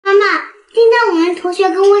今天我们同学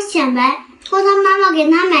跟我显摆，说他妈妈给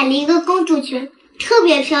他买了一个公主裙，特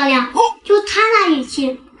别漂亮。就他那语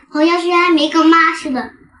气，好像是还没个妈似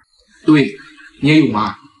的。对，你也有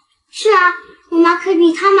妈。是啊，我妈可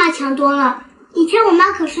比他妈强多了。以前我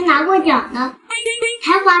妈可是拿过奖的，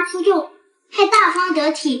才华出众，还大方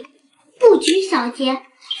得体，不拘小节。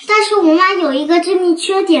但是我妈有一个致命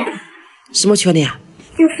缺点。什么缺点？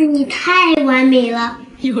就是你太完美了。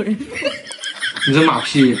有人。你这马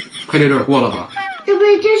屁快点过了吧？这不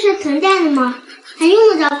是真实存在的吗？还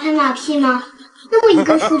用得着拍马屁吗？那么一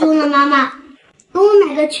个出众的妈妈，给我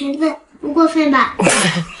买个裙子，不过分吧？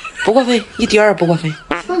不过分，一点儿也不过分。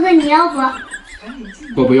哥哥，你要不？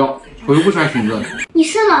我不要，我又不穿裙子。你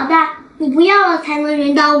是老大，你不要了才能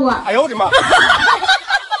轮到我。哎呦我的妈！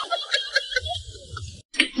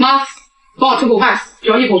妈，帮我盛口饭，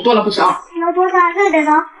小一口多了不吃啊。你要多大？这点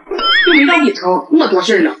呢？又没让你盛，那么多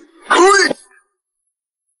事儿呢。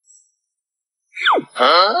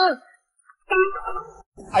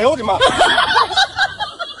哎呦我的妈！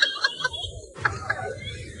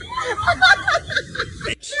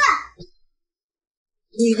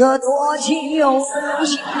一个多情又无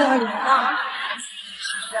情的人啊，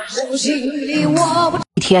无情的我不。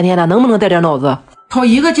一天天的，能不能带点脑子？炒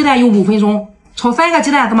一个鸡蛋用5分钟，炒3个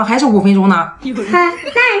鸡蛋怎么还是5分钟呢？那你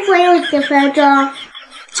说用几分钟？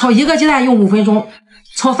炒一个鸡蛋用5分钟，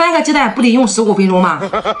炒3个鸡蛋不得用15分钟吗？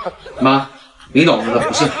妈，没脑子的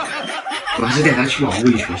不是，我还是带他去往物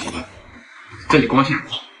理学习吧。这里光线。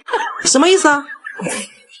什么意思啊？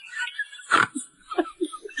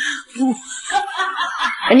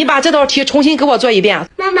你把这道题重新给我做一遍。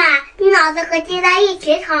妈妈，你脑子和鸡蛋一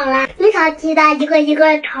起炒了，你炒鸡蛋一个一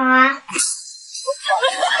个炒啊。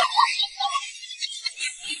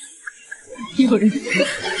有人。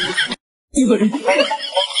有人。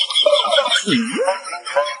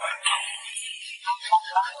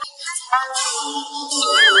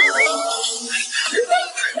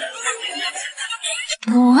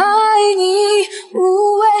不爱你，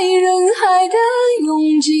无畏人海的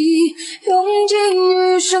拥挤，用尽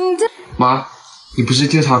余生的。妈，你不是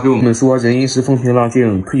经常给我们说人一时风平浪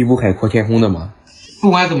静，退一步海阔天空的吗？不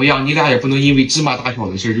管怎么样，你俩也不能因为芝麻大小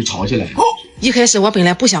的事就吵起来。一开始我本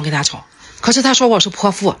来不想跟他吵，可是他说我是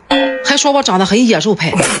泼妇，还说我长得很野兽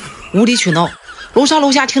派，无理取闹，楼上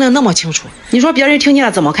楼下听得那么清楚。你说别人听见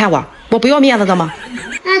了怎么看我？我不要面子的吗？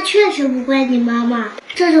那确实不怪你妈妈，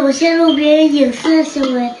这种泄露别人隐私的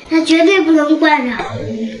行为，那绝对不能惯着。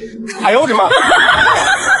哎呦我的妈！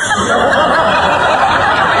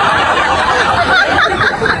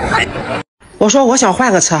我说我想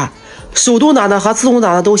换个车，手动挡的和自动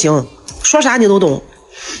挡的都行，说啥你都懂，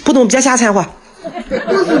不懂别瞎掺和。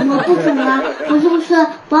为什么不懂啊？不就是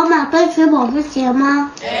宝马、奔驰、保时捷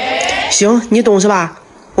吗？行，你懂是吧？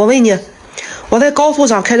我问你，我在高速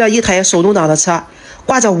上开着一台手动挡的车，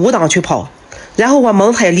挂着5档去跑，然后我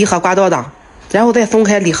猛踩离合挂倒档，然后再松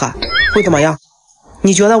开离合，会怎么样？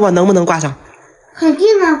你觉得我能不能挂上？肯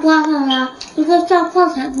定能挂上呀，一个状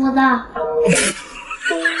况才多大。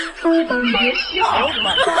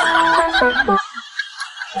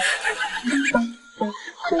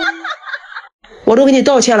我都给你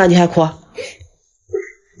道歉了，你还哭？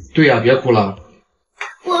对呀，别哭了。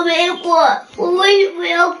我没哭，我为什么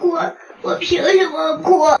要哭？我凭什么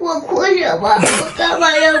哭？我哭什么？我干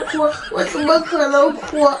嘛要哭？我怎么可能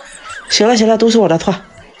哭？行了行了，都是我的错。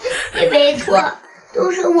你没错，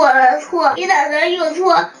都是我的错。你哪能有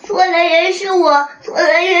错？错的人是我，错的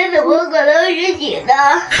人怎么可能是你呢？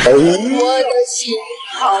我的心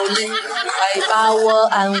好累，快把我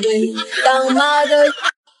安慰。当妈的。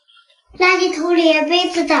垃圾桶里的杯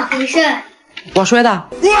子咋回事？我摔的。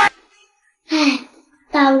唉，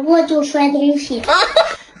打不过就摔东西。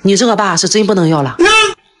你这个爸是真不能要了。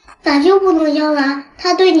咋就不能要了？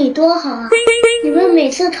他对你多好啊！你们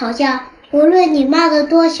每次吵架，无论你骂得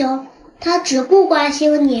多凶，他只顾关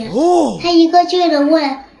心你。他一个劲的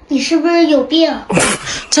问你是不是有病。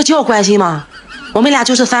这叫关心吗？我们俩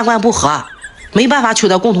就是3观不合，没办法取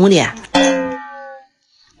得共同点。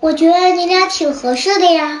我觉得你俩挺合适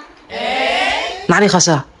的呀。哪里合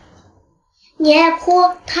适？你爱哭，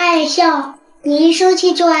他爱笑，你一生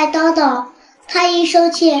气就爱叨叨，他一生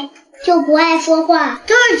气就不爱说话，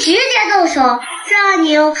就是直接动手，这样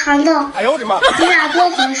你又扛动。哎呦我的妈！你俩多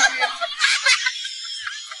合适。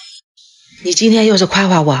你今天要是夸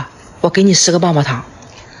夸我，我给你10个棒棒糖。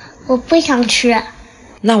我不想吃。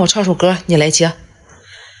那我唱首歌，你来接。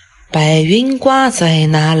白云挂在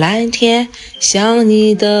那蓝天，像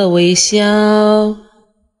你的微笑。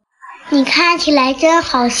你看起来真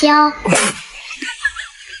好笑。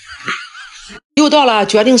又到了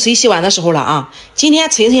决定谁洗碗的时候了啊！今天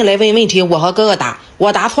晨晨来问问题，我和哥哥答，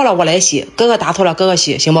我答错了我来洗，哥哥答错了哥哥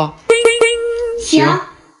洗，行不？行。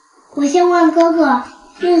我先问哥哥，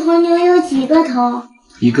一头牛有几个头？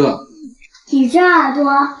一个。几只耳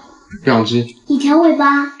朵？2只。几条尾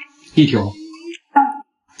巴？1条。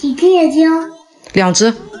几只眼睛？2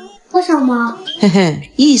只。多少毛？嘿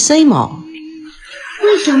嘿，一身毛。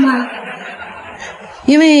为什么？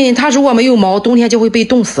因为它如果没有毛，冬天就会被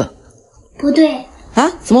冻死。不对。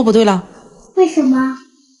啊？怎么不对了？为什么？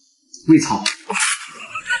喂草。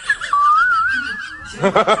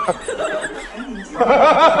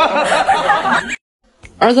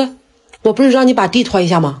儿子，我不是让你把地拖一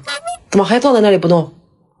下吗？怎么还坐在那里不动？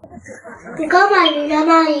你刚把人家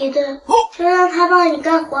骂了一顿，就让他帮你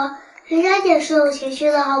干活，人家也是有情绪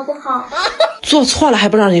的好不好？做错了还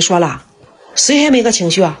不让人说了？谁还没个情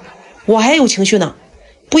绪啊？我还有情绪呢，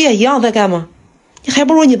不也一样在干吗？你还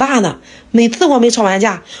不如你爸呢，每次我们吵完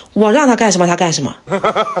架，我让他干什么他干什么。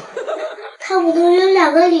他不都有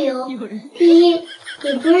2个理由，第一，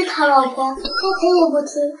你不是他老公，他可以不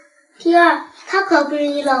听；第二，他可不是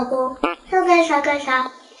你老公，要干啥干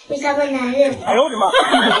啥，就像个男人。哎呦我的妈！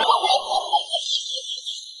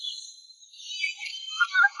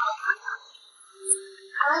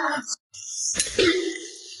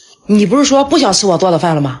你不是说不想吃我做的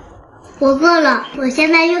饭了吗？我饿了，我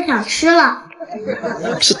现在又想吃了。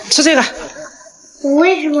吃这个。我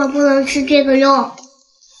为什么不能吃这个肉？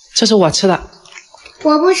这是我吃的。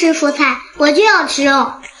我不吃蔬菜，我就要吃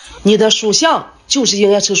肉。你的属相就是应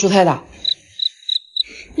该吃蔬菜的。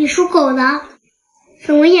你属狗的，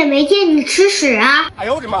怎么也没见你吃屎啊？哎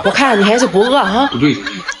呦我的妈！我看你还是不饿哈。不对，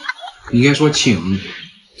你应该说请。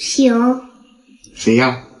请。谁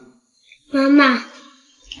呀？妈妈。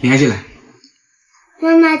你还进来。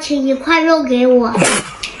妈妈，请1块肉给我。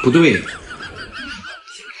不对。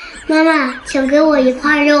妈妈，请给我1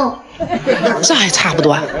块肉。这还差不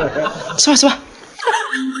多，吃吧吃吧。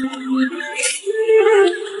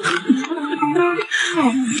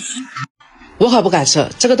我可不敢吃，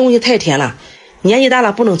这个东西太甜了，年纪大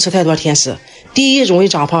了不能吃太多甜食。第一容易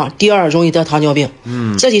长胖，第二容易得糖尿病。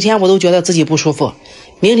这几天我都觉得自己不舒服，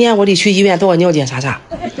明天我得去医院做个尿检查查。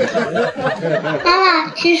妈妈，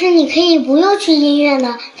其实你可以不用去医院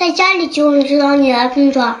的，在家里就能知道你的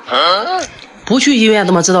病状。不去医院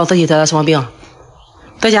怎么知道自己得了什么病？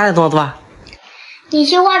在家里怎么做？你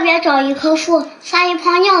去外边找一棵树，撒一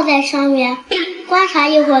泡尿在上面，观察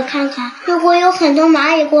一会儿看看，如果有很多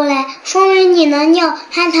蚂蚁过来，说明你的尿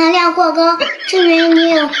含糖量过高，证明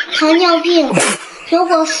你有糖尿病；如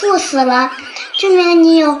果树死了，证明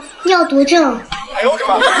你有尿毒症。哎呦我的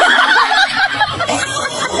妈！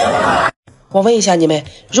我问一下你们，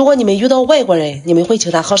如果你们遇到外国人，你们会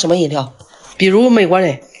请他喝什么饮料？比如美国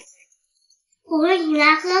人，我会请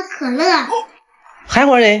他喝可乐。韩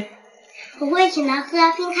国人，我会请他喝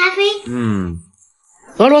冰咖啡。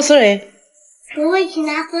俄罗斯人，我会请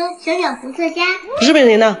他喝小小伏特加。日本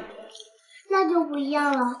人呢？那就不一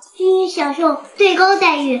样了，必须享受最高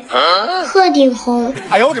待遇，鹤顶红。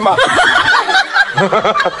哎呦我的妈！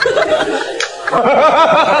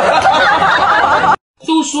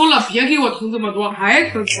都说了别给我腾这么多，还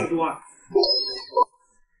腾这么多。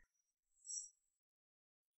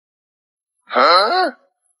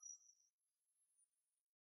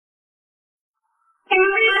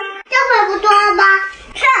这回不多了吧？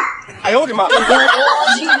是。哎呦我的妈！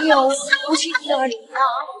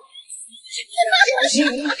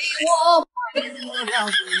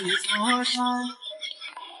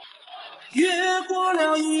越过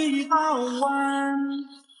了一道弯，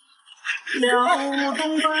撩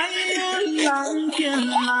动白云蓝天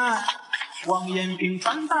蓝，望眼平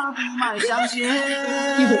凡大步迈向前，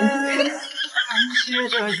感谢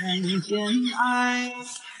着人间爱，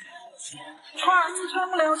传承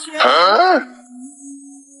了千年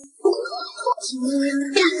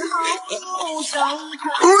好相看，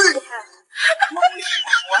梦里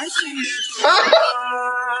外心酸。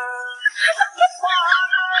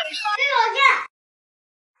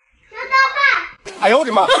能当饭。哎呦我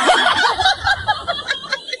的妈！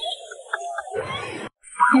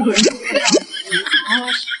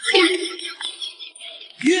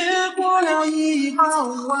越过了一道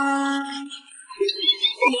弯，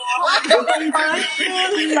撩动白云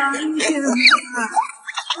蓝天蓝，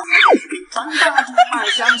传大步迈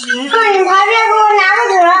向前。那你旁边给我拿个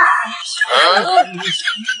纸。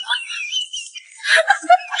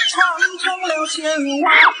传承了千万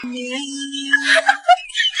年，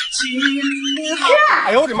情好。哎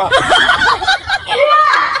呦我的妈！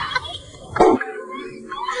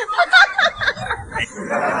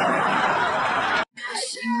幸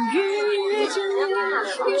运遇见你，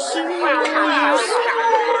是我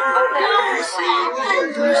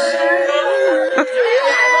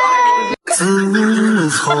自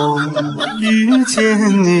从遇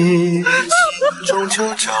见你，心中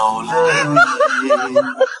就着了迷，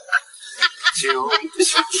就像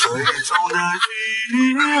水中的鱼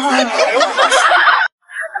儿，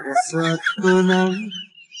夜色可能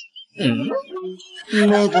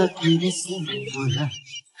美得比你死不了，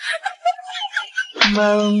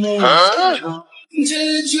完美的中，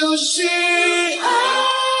这就是爱。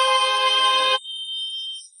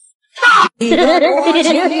一个多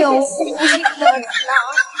情又无情的人啊，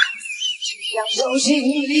只想手心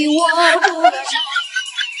里握住的伤。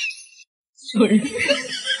有人。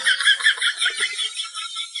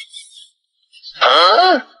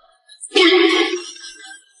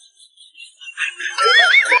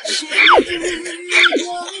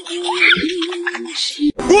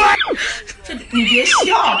这你别笑。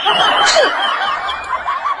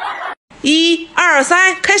1、2、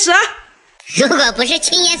3，开始。如果不是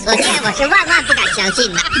亲眼所见，我是万万不敢相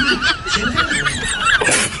信的。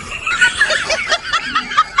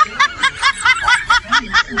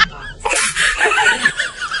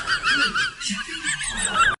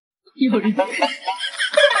有人。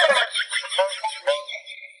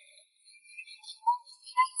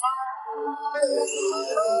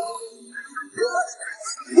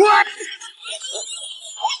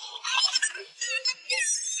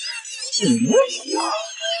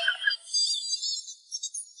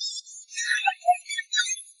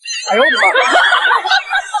哎呦我的妈！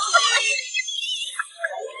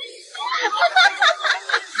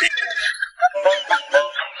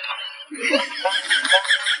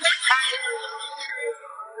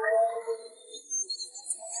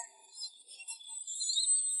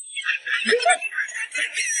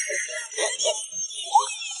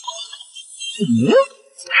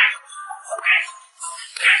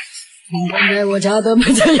刚才我家的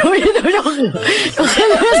门前有一头要喝，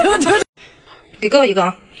一个一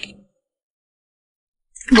个。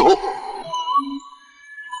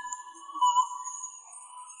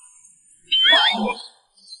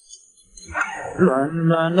乱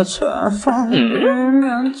乱的车风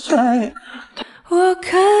远在，我可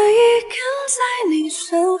以跟在你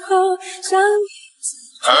身后，像一只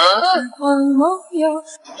时光梦游。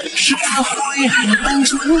是他会很单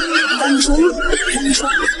纯，单纯，单纯，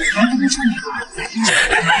单纯。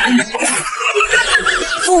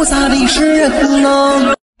复杂的是人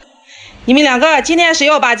呢。你们两个今天谁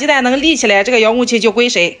要把鸡蛋能立起来，这个遥控器就归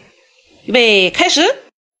谁。预备，开始。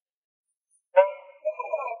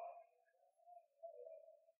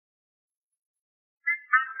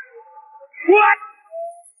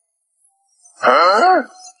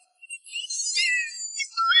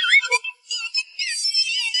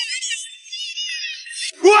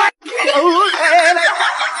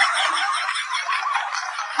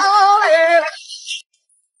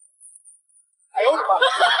哎呦我的妈！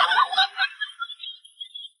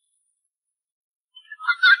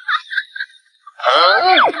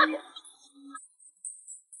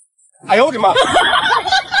哎呦我的妈！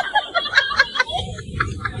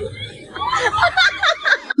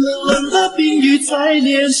冷冷的冰雨在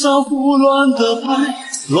脸上胡乱的拍，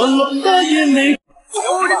乱乱的眼泪。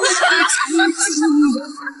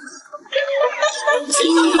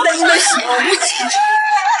清淡的小气。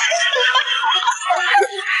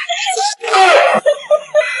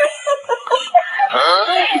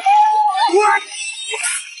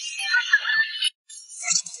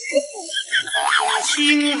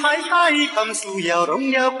情海海kam su要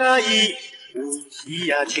动了介意，无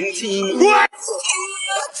呀轻轻。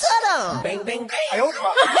哎呦我的妈！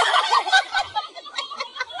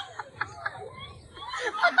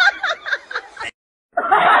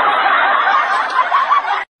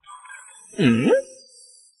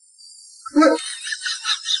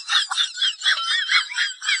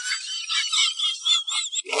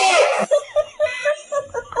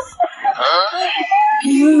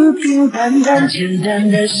平平淡淡简单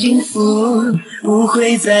的幸福，不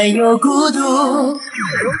会再有孤独。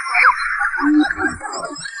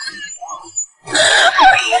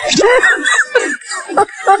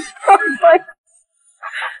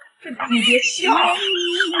你别笑。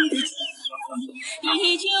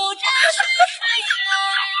依旧站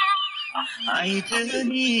爱着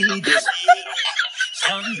你的心，像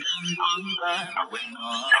阳光般温暖。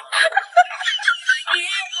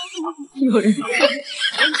有人。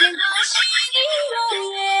人间的心永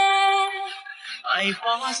远。爱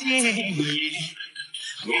发现你，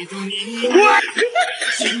唯独你，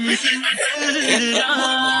心性自然。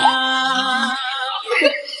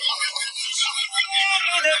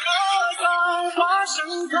你的歌声花盛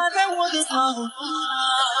开在我的草花。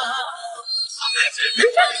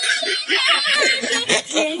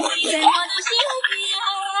天地在我的心间，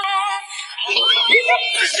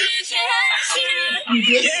你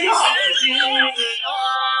别笑。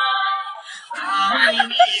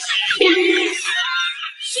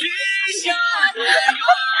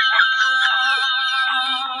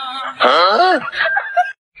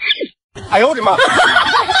哎呦我的妈！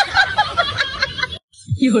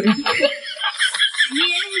有人。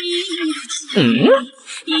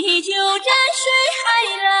依旧沾水海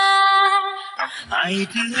浪。爱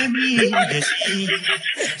着你的心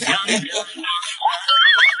像阳光。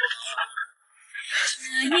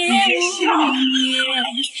这夜无眠，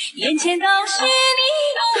眼前都是你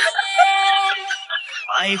容颜。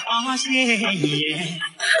百花鲜艳，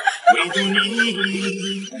唯独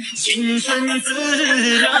你清纯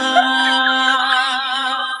自然。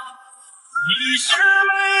你是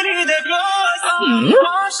美丽的歌唱，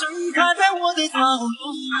花盛开在我的草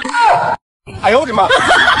原。哎呦我的妈！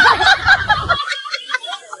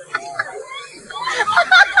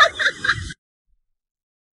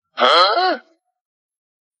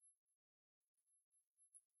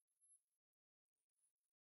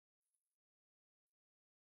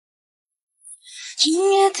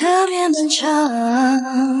今夜特别漫长，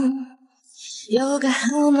有个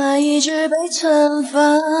号码一直被存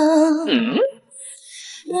放，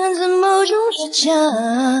源自某种倔强，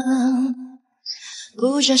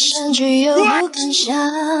不着删去又不敢想，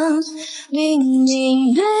明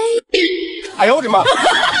明对。哎呦我的妈！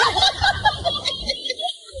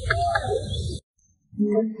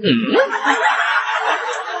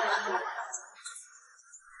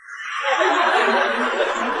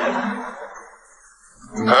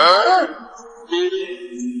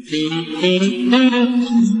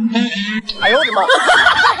哎呦我的妈！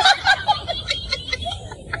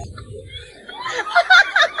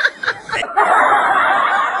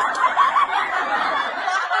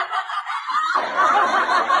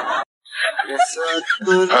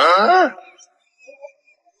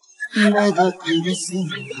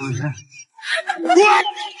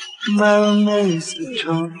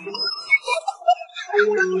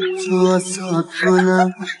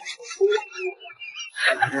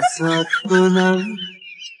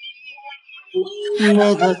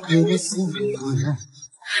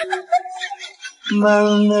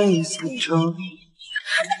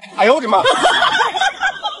哎呦我的妈！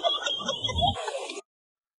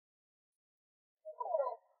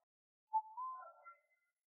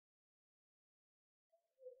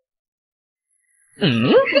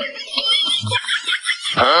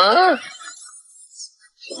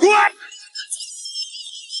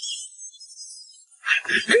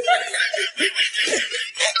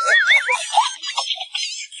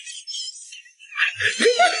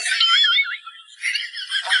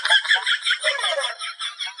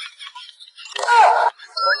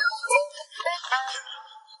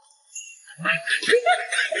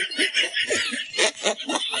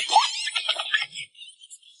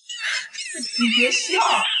你别笑。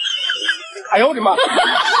哎呦我的妈！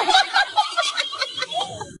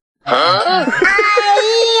哎呀，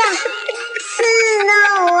是闹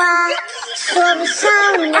啊，说不上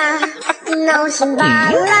啊，闹心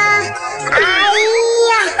罢了。哎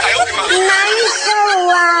呀，难受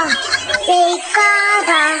啊，被嘎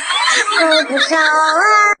达够不着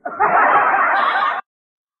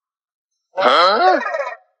啊。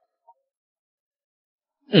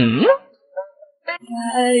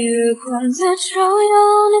在月光在照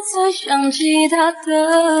耀，你才想起他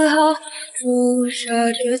的好，朱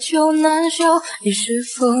砂这酒难消，你是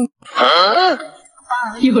否？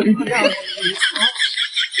有人。有人。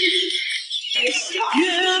越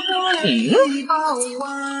过了一道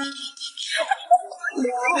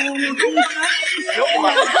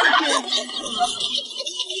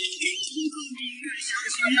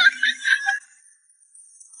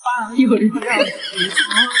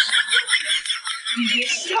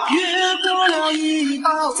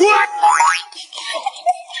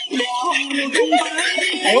哎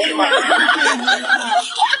呦我的妈！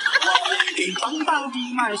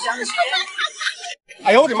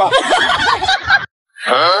哎呦我的妈！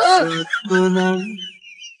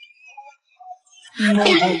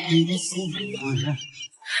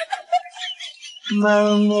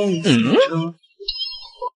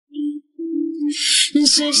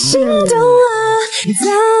是心动了，糟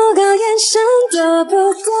糕，眼神得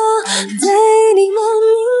不到，对你莫名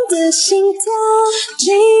的心跳，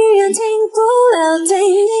竟然停不了，对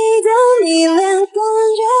你的迷恋感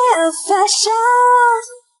觉发烧。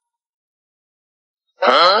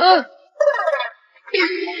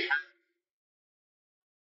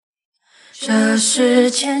这是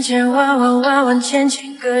千千万万万万千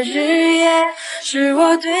千个日夜，是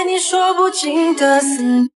我对你说不尽的思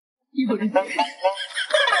念。有人。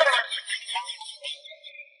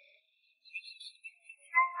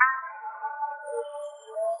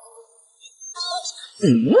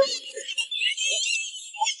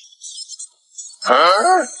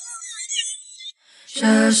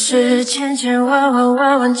这是千千万万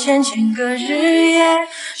万万千千个日夜，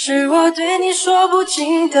是我对你说不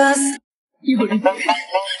尽的思。有人。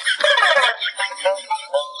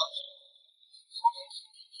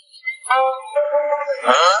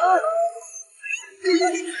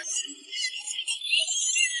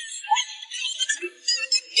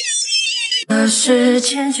这是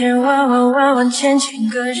千千万万万万千千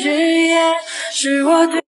个日夜，是我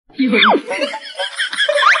对。有人。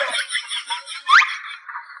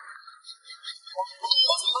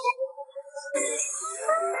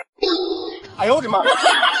哎呦我的妈！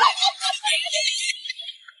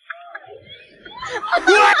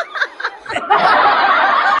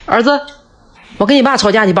儿子，我跟你爸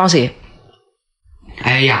吵架，你帮谁？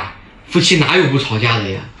哎呀，夫妻哪有不吵架的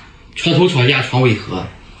呀？床头吵架床尾和。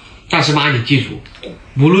但是妈，你记住，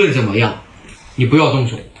无论怎么样，你不要动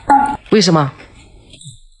手。为什么？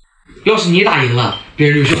要是你打赢了，别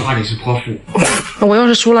人就笑话你是泼妇。我要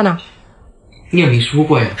是输了呢？你也没输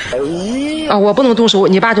过呀。啊，我不能动手，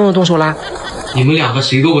你爸就能动手了。你们两个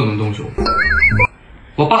谁都不能动手。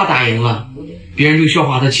我爸打赢了，别人就笑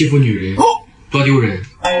话他欺负女人，多丢人。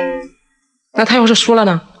那他要是输了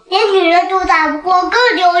呢？连女人都打不过，更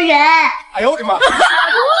丢人。哎呦我的妈！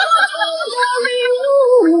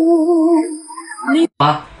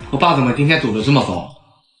妈，我爸怎么今天走的这么早？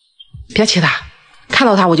别气他，看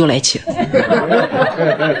到他我就来气。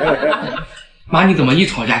妈，你怎么一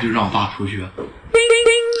吵架就让我爸出去？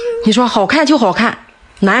你说好看就好看，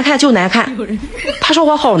难看就难看。他说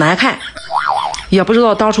我好难看，也不知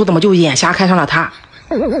道当初怎么就眼瞎看上了他。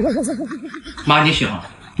妈，你想，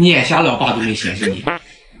你眼瞎了，我爸都没嫌弃你。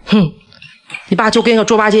哼，你爸就跟个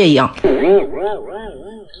猪八戒一样。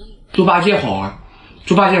猪八戒好啊，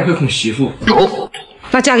猪八戒会哄媳妇。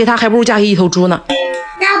那嫁给他还不如嫁给一头猪呢。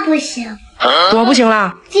那不行，我不行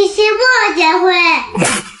了。娶媳妇结婚。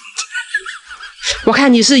我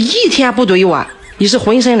看你是一天不怼我，你是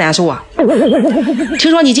浑身难受啊。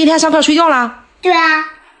听说你今天上课睡觉了？对啊。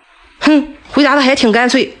哼，回答的还挺干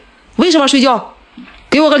脆。为什么睡觉？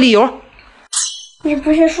给我个理由。你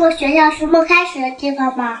不是说学校是梦开始的地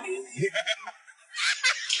方吗？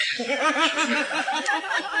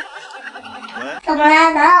怎么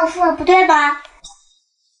了？难道我说的不对吗？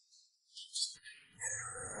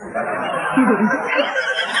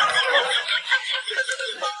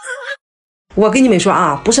我跟你们说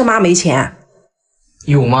啊，不是妈没钱。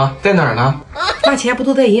有吗？在哪儿呢？那钱不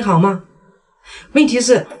都在银行吗？问题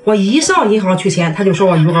是我一上银行取钱，他就说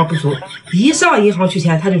我余额不足；一上银行取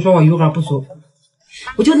钱，他就说我余额不足。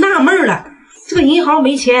我就纳闷了，这个银行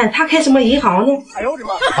没钱，他开什么银行呢？哎呦我的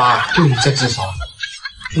妈！爸，就你这智商，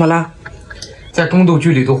怎么了？在宫斗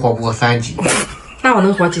剧里都活不过3集。那我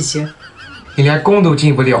能活几期？你连宫都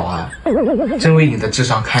进不了啊！真为你的智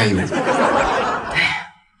商堪忧。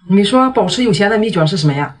你说保持有钱的秘诀是什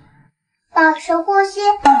么呀？保持呼吸，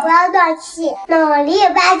不要断气，努力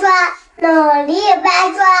搬砖，努力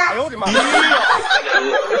搬砖。哎呦我的妈！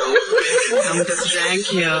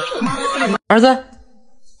儿子，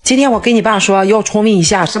今天我跟你爸说要重温一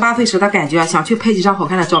下18岁时的感觉，想去拍几张好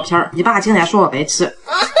看的照片。你爸竟然说我白痴。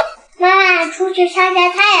妈妈，出去晒晒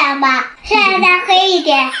太阳吧，晒得黑一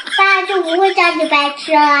点，爸就不会叫你白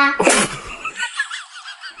痴了。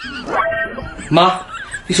妈，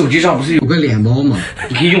你手机上不是有个脸猫吗？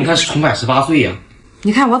你可以用它重返18岁呀。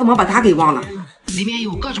你看我怎么把它给忘了？里面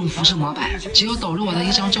有各种服饰模板，只要导入我的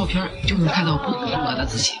一张照片，就能看到不同风格的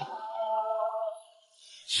自己。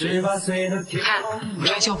你看我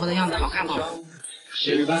穿校服的样子好看不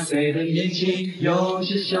？18岁的年纪有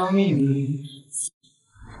些小秘密。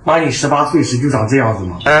妈，你18岁时就长这样子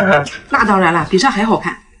吗？那当然了，比这还好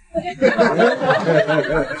看。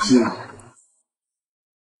是啊。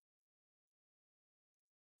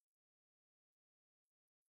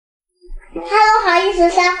他都好意思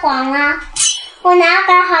撒谎了，我哪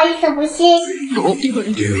敢好意思不信？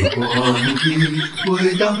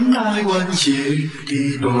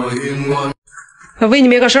我问你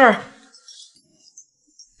们个事儿，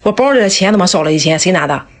我包里的钱怎么少了1000？谁拿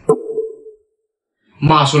的？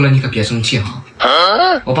妈说了，你可别生气哈。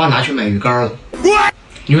我爸拿去买鱼竿了，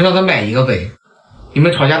你就让他买一个呗。你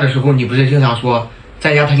们吵架的时候，你不是经常说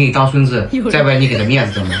在家他给你当孙子，在外你给他面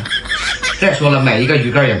子的吗？再说了，买一个鱼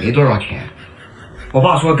竿也没多少钱。我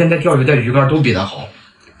爸说跟他钓鱼的鱼竿都比他好，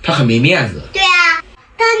他很没面子。对啊，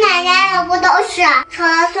他奶奶的不都是成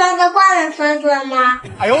了孙子惯了孙子吗？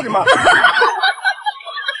哎呦我的妈！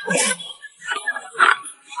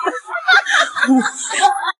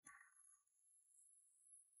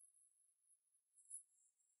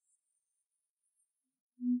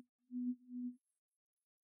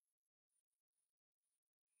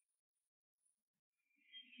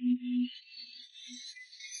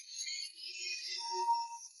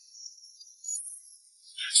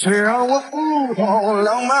虽然我不懂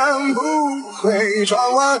浪漫，不会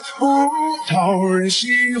转弯，不讨人喜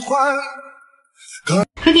欢。快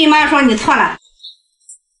跟你妈说你错了。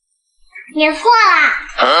你错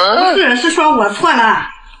了。不是，是说我错了。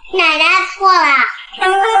奶奶错了。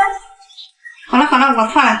好了好了，我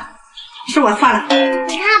错了，是我错了。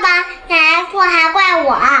你看吧，奶奶错还怪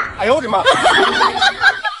我。哎呦我的妈！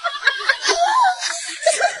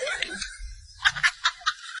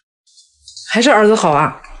还是儿子好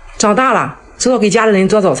啊，长大了知道给家里人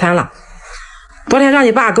做早餐了。昨天让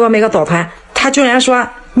你爸给我买个早餐，他居然说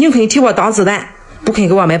宁肯替我挡子弹，不肯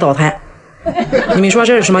给我买早餐。你们说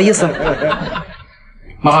这是什么意思？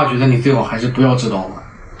妈妈觉得你最好还是不要知道了。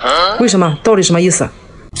为什么？到底什么意思？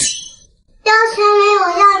要钱没有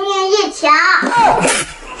要命一条。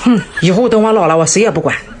哼，以后等我老了，我谁也不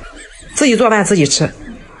管，自己做饭自己吃，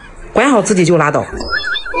管好自己就拉倒。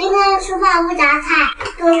一个人吃饭不夹菜，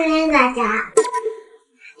都是人咋夹？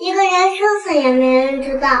一个人生死也没人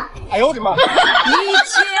知道。哎呦我的妈！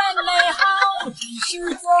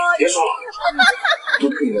别说了，都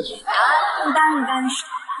可以了。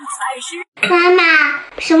妈妈，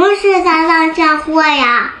什么是杂浪嫁祸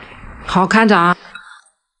呀？好，看着啊，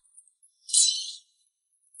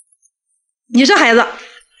你这孩子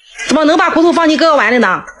怎么能把骨头放你哥哥碗里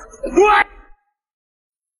呢？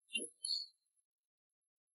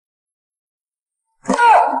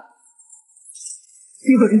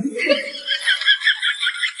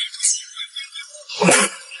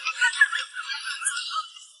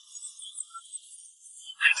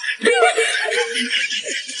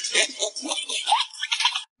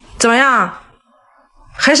怎么样？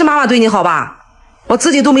还是妈妈对你好吧？我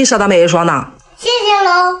自己都没舍得买一双呢。谢谢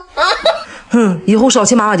喽。哼，以后少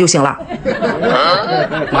气妈妈就行了。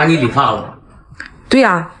妈，你理发了？对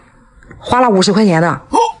呀，花了50块钱呢。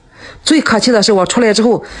最可气的是，我出来之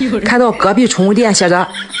后看到隔壁宠物店写着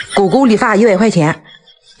狗狗理发100块钱，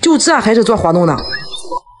就这还是做活动呢。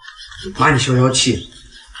妈，你消消气，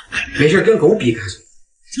没事跟狗比干什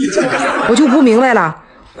么？我就不明白了，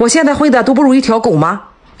我现在混的都不如一条狗吗？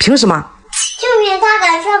凭什么？就凭他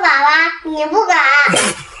敢说粑粑，你不敢。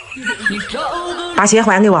把鞋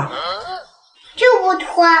还给我。就不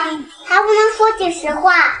脱，还不能说句实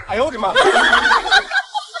话。哎呦我的妈！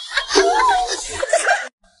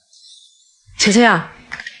晨晨呀，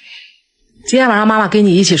今天晚上妈妈跟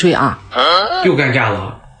你一起睡啊。又干架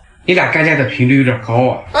了？你俩干架的频率有点高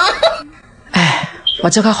啊。哎，我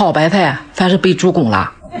这颗好白菜算是被猪拱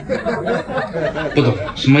了。不懂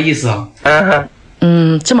什么意思啊？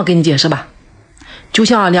这么跟你解释吧，就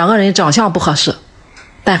像两个人长相不合适，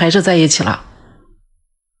但还是在一起了。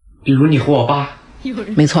比如你和我爸？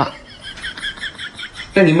没错。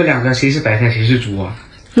那你们两个谁是白菜谁是猪啊？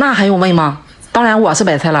那还用问吗？当然我是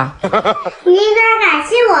白菜了。你应该感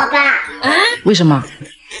谢我吧？为什么？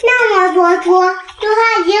那么多猪，就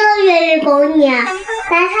他一个愿意拱你，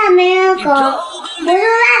白菜没人拱，不是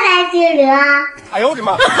万般机灵啊！哎呦我的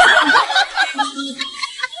妈！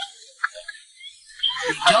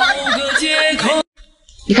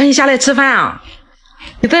你看你下来吃饭啊，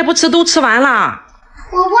你再不吃都吃完了。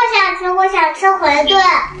我不想吃，我想吃馄饨。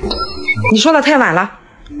你说的太晚了，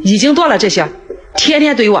已经做了这些，天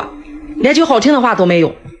天怼我，连句好听的话都没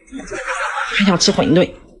有，还想吃馄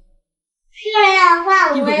饨。漂亮的话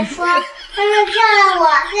我会说，但是漂亮我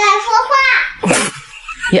是在说话。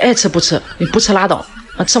你爱吃不吃，你不吃拉倒，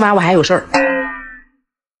吃完我还有事儿。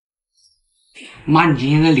妈，你今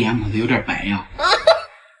天的脸抹的有点白呀。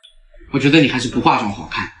我觉得你还是不化妆好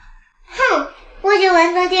看。哼，我就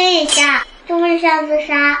闻昨天一下，就会上自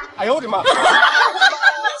杀。哎呦我的妈！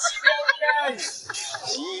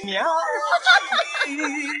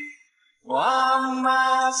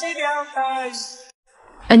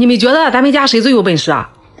哎，你们觉得咱们家谁最有本事啊？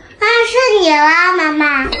啊，是你啦，妈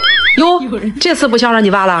妈。哟，这次不像是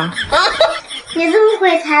你爸了。你这么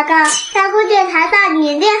会抬杠，但估计抬到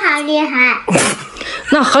你厉害厉害。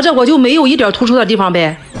那合着我就没有一点突出的地方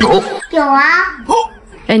呗？有啊。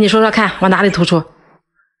哎，你说说看，我哪里突出？腰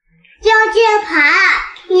间盘，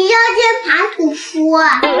你腰间盘突出。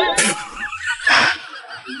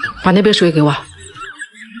把那杯水给我。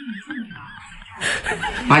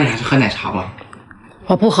妈，你还是喝奶茶吧。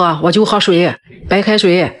我不喝，我就喝水，白开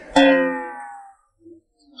水。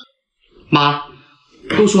妈，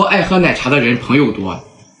都说爱喝奶茶的人朋友多，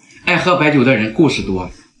爱喝白酒的人故事多，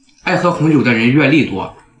爱喝红酒的人阅历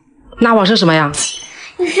多。那我是什么呀？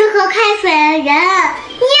你是喝开水的人，尿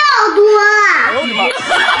多。哎呦我的妈！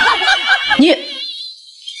你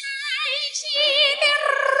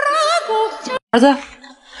儿子，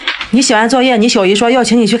你写完作业，你小姨说要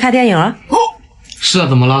请你去看电影。是啊，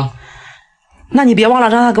怎么了？那你别忘了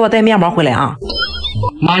让她给我带面膜回来啊。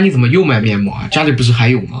妈，你怎么又买面膜啊？家里不是还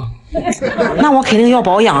有吗？那我肯定要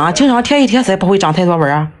保养啊，经常贴一贴才不会长太多纹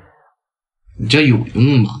啊。你这有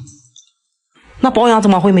用吗？那保养怎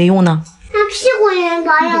么会没用呢？那屁股也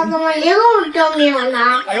保养怎么一路都没有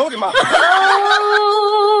呢？哎呦我的妈！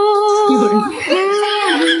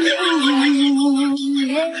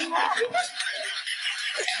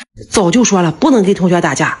早就说了不能跟同学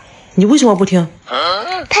打架，你为什么不听？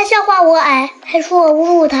他笑话我矮，还说我侮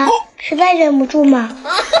辱他，实在忍不住嘛。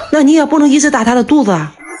那你也不能一直打他的肚子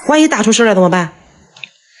啊，万一打出事来怎么办？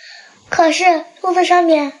可是肚子上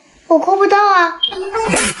面我够不到啊。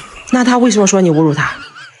那他为什么说你侮辱他？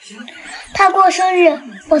他过生日，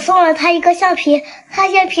我送了他一个橡皮，他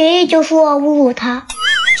嫌便宜就说我侮辱他。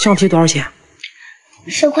橡皮多少钱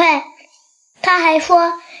？10块。他还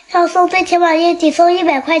说要送最起码也得送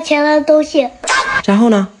100块钱的东西。然后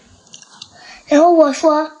呢？然后我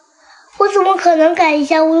说我怎么可能改一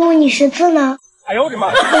下侮辱你10次呢？哎呦我的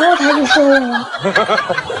妈！然后他就说我了。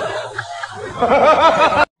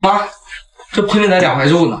妈，这喷了咱2块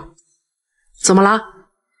肉呢。怎么了？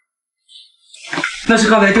那是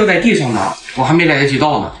刚才掉在地上的，我还没来得及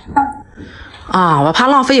倒呢。啊，我怕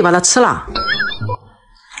浪费把它吃了。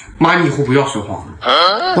妈，你以后不要说谎。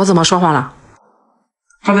我怎么说谎了？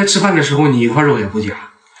刚才吃饭的时候你一块肉也不夹，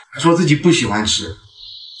还说自己不喜欢吃。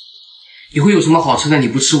以后有什么好吃的你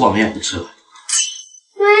不吃，我们也不吃了。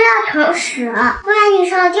因为要诚实，不然你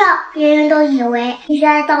上吊，别人都以为你是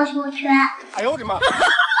爱荡秋千。哎呦我的妈！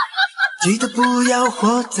记得不要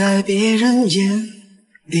活在别人眼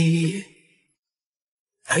里，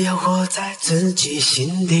而要活在自己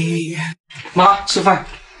心底。妈，吃饭。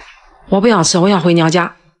我不想吃，我想回娘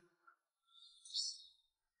家。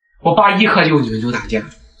我爸一喝酒就打架，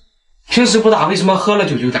平时不打，为什么喝了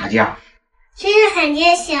酒就打架？其实很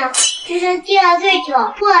艰辛，只是醉了醉酒，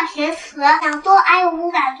吐了瓶词，想做爱又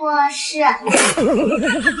无法做的事。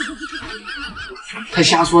他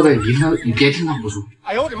瞎说的，你别听他胡说。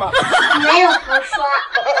哎呦我的妈！没有胡说。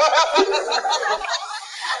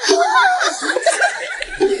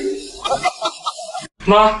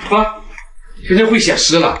妈，人家会写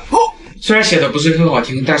诗了，虽然写的不是很好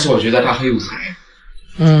听，但是我觉得他很有才。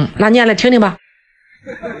那念来听听吧。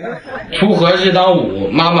锄禾日当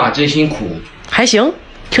午，妈妈真辛苦。还行，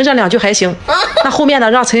听这2句还行。那后面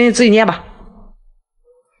的让晨晨自己念吧。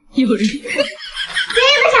别不想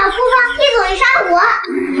出发，一走一杀我。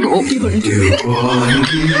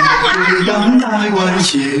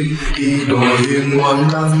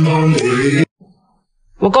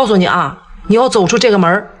我告诉你啊，你要走出这个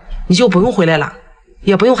门，你就不用回来了，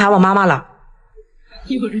也不用喊我妈妈了。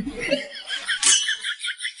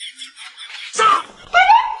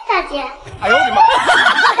大姐。哎呦我的妈！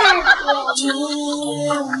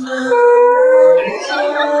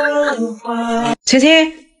晨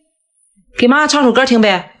晨，给妈唱首歌听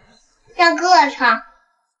呗。让哥哥唱。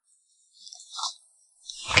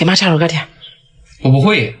给妈唱首歌听。我不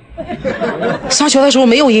会。上学的时候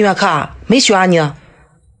没有音乐课，没学啊你。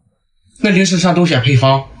那零食上都写配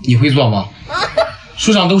方，你会做吗？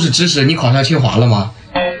书上都是知识，你考上清华了吗？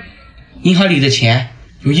银行里的钱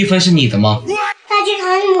有1分是你的吗？大集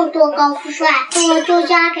团那么多高富帅，怎么就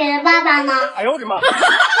嫁给了爸爸呢？哎呦我的妈！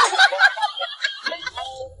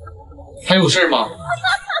还有事吗？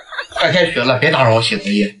快开学了，别打扰我写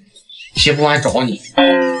作业，写不完找你。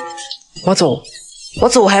我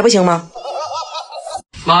走还不行吗？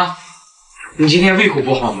妈，你今天胃口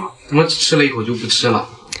不好吗？怎么只吃了一口就不吃了？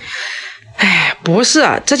哎，不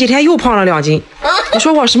是，这几天又胖了2斤。你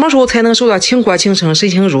说我什么时候才能瘦得倾国倾城，身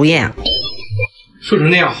轻如燕啊？瘦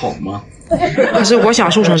成那样好吗？可是我想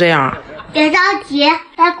瘦成这样。别着急，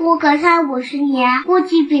再给我隔上50年，估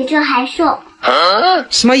计比这还瘦。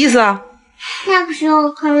什么意思啊？那个时候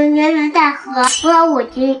可能连人带河，不到5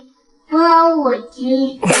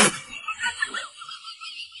斤。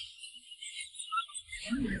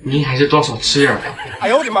你还是多少吃点吧。哎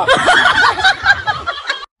呦我的妈！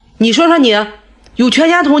你说说你，有全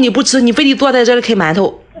家桶你不吃，你非得坐在这里开馒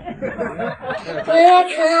头。我要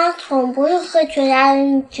全家桶，不是和全家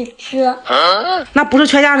人一起吃。那不是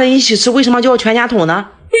全家人一起吃，为什么叫全家桶呢？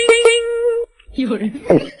有人。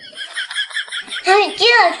哪里进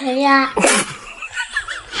了全家？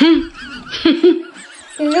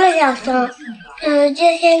你这小声，想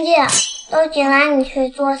借先借，都得拉你去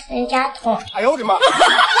做全家桶。哎呦我的妈！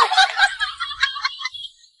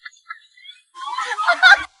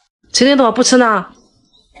晨晨怎么不吃呢？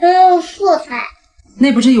这是素菜。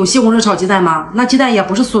那不是有西红柿炒鸡蛋吗？那鸡蛋也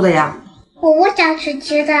不是素的呀。我不想吃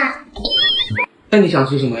鸡蛋。那你想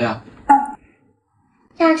吃什么呀？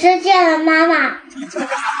想吃芥了，妈妈。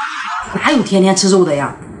哪有天天吃肉的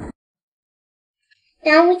呀？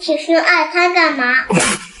养不起生二胎干嘛？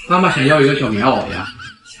妈妈想要一个小棉袄呀。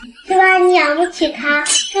是吧？你养不起它，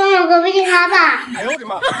生了个喂它吧。哎呦我的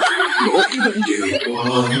妈！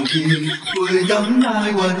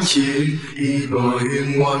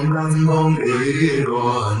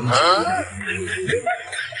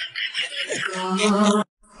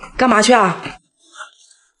干嘛去啊？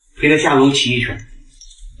陪他下楼骑一圈。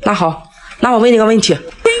那好，那我问你个问题：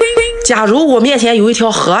假如我面前有一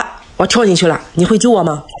条河，我跳进去了，你会救我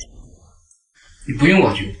吗？你不用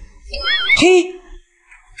我救。嘿，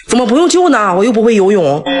怎么不用救呢？我又不会游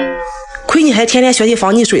泳，亏你还天天学习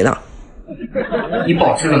防溺水呢。你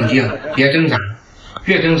保持冷静，别挣扎，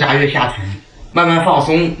越挣扎越下沉，慢慢放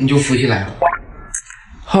松，你就浮起来了。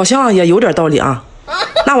好像也有点道理啊。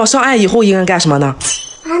那我上岸以后应该干什么呢？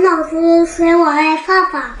把脑子里水往外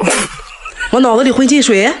放放。我脑子里会进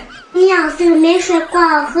水？你脑子里没水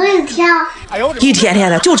光河里跳。一天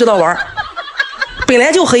天的就知道玩，本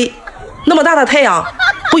来就黑，那么大的太阳，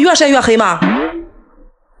不越晒越黑吗？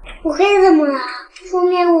我黑怎么了？说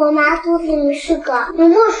明我妈肚子里是个有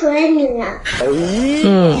墨水的女人。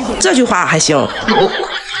这句话还行。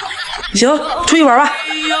行，出去玩吧，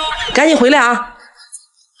赶紧回来啊！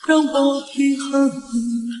让我平衡，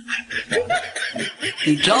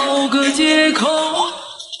你找个借口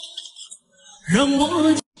让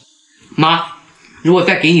我。妈，如果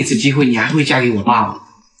再给你一次机会，你还会嫁给我爸吗？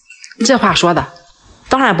这话说的，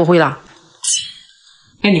当然不会了。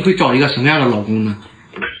那你会找一个什么样的老公呢？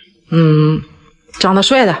长得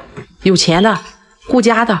帅的，有钱的，顾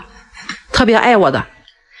家的，特别爱我的，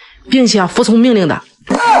并且服从命令的。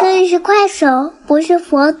这里是快手，不是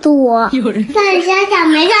佛祖。让你想想，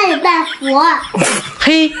没让你拜佛。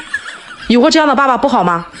嘿，有个这样的爸爸不好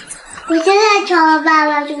吗？我现在找了爸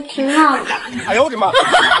爸就挺好的。哎呦我的妈！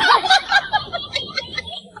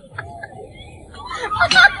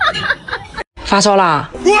发烧啦？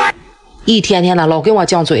一天天的老跟我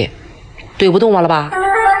犟嘴，对不动我了吧？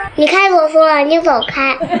你开啰嗦了，你走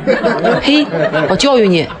开。嘿，我教育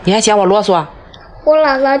你，你还嫌我啰嗦？我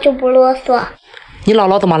姥姥就不啰嗦。你姥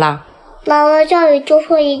姥怎么了？姥姥教育就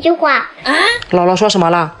说一句话。姥姥说什么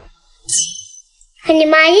了？和你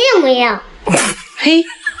妈一模一样。嘿，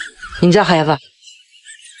你这孩子，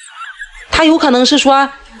他有可能是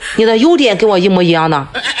说你的优点跟我一模一样呢。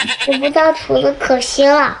我不当厨子可惜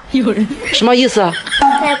了。什么意思？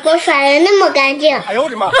外婆甩人那么干净。哎呦我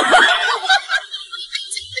的妈！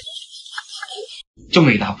这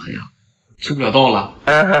么一大盆呀，吃不了倒了。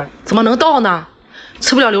怎么能倒呢？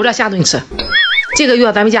吃不了留着下顿吃。这个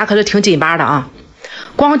月咱们家可是挺紧巴的啊，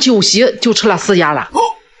光酒席就吃了4家了，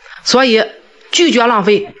所以拒绝浪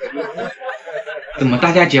费。怎么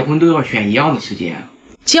大家结婚都要选一样的时间啊？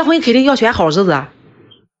结婚肯定要选好日子啊。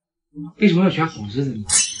为什么要选好日子呢？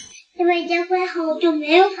因为结婚后就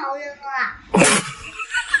没有好日子了。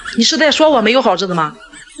你是在说我没有好日子吗？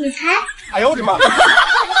你猜？哎呦我的妈！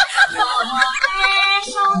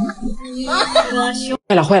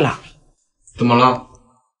坏了坏了，怎么了？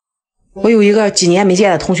我有一个几年没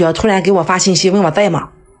见的同学突然给我发信息问我在吗？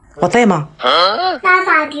我在吗？那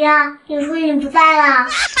咋的啊？你说你不在了？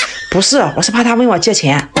不是，我是怕他问我借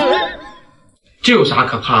钱。这有啥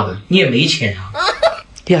可怕的？你也没钱啊。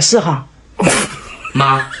也是哈。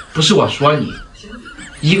妈，不是我说你，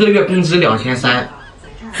一个月工资2300，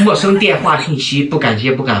陌生电话信息不敢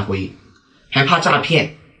接不敢回，还怕诈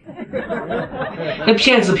骗。那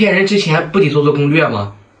骗子骗人之前不得做做攻略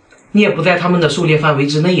吗？你也不在他们的狩猎范围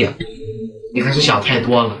之内呀，你还是想太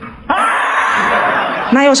多了。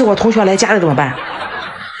那要是我同学来家里怎么办？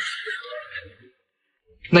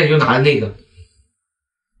那你就拿那个。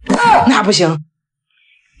那不行，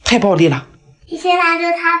太暴力了。你先拿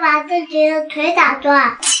着它把自己的腿打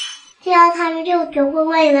断，这样他们就只会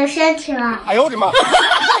问你的身体了。哎呦我的妈！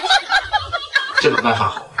这个办法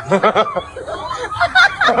好。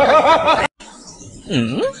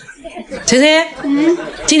晨晨，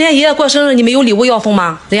今天爷爷过生日，你们有礼物要送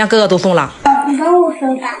吗？人家哥哥都送了。你帮我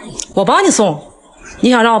送吧。我帮你送。你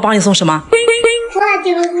想让我帮你送什么？多来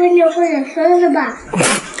几个闺女或者孙子吧。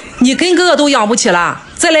你跟哥哥都养不起了，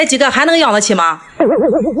再来几个还能养得起吗？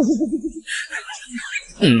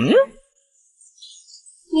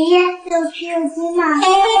爷爷有吃有鸡吗？有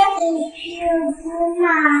吃有鸡吗？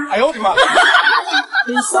哎呦我的妈！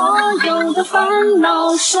对所有的烦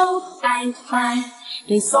恼说拜拜，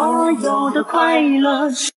对所有的快乐。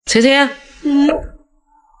晨晨，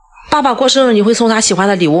爸爸过生日你会送他喜欢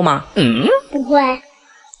的礼物吗？不会。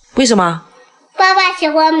为什么？爸爸喜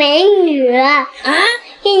欢美女，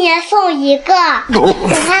一年送一个，我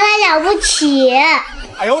怕他养不起。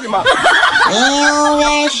哎呦我的妈！你永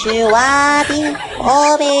远是我的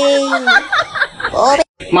宝贝，宝贝。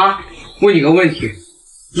妈，问你个问题，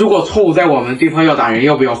如果错误在我们，对方要打人，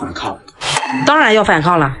要不要反抗？当然要反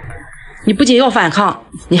抗了。你不仅要反抗，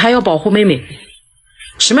你还要保护妹妹。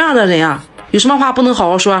什么样的人啊？有什么话不能好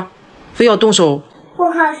好说，非要动手？不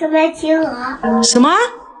好什么企鹅？什么？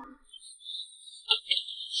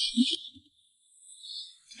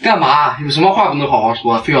干嘛？有什么话不能好好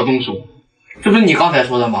说，非要动手？这不是你刚才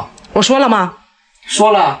说的吗？我说了吗？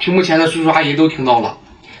说了，屏幕前的叔叔阿姨都听到了。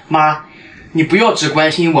妈，你不要只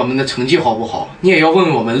关心我们的成绩好不好，你也要问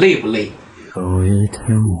问我们累不累。有一天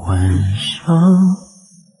晚上，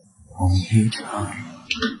梦一场，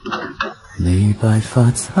你白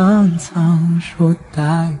发苍苍，说带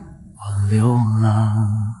我流浪。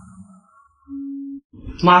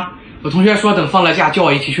妈，我同学说等放了假叫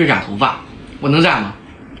我一起去染头发，我能染吗？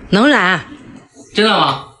能染。真的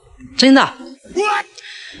吗？真的。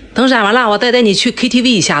等染完了，我再带你去 KTV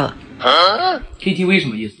一下子。KTV 什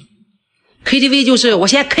么意思？ KTV 就是我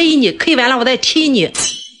先 K 你，K 完了我再踢你。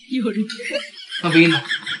那杯呢？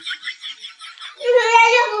这个月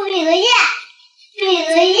就不比个耶，比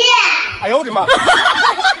个耶。哎呦我的妈！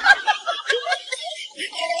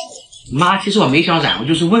妈，其实我没想染，我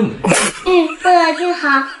就是问问。问了就好，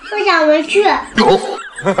不想回去。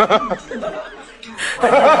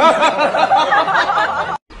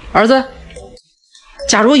儿子，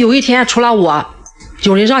假如有一天除了我，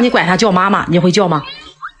有人让你管他叫妈妈，你会叫吗？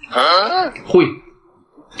会，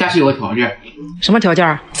但是有个条件。什么条件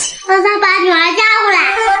啊？我想把女儿嫁过来，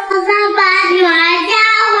我想把女儿嫁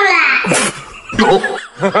过来。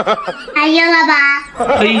答应了吧？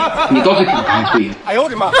嘿，你倒是挺干脆呀。哎呦我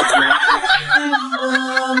的妈！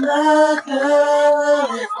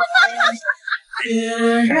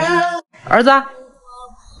儿子，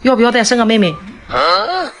要不要再生个妹妹？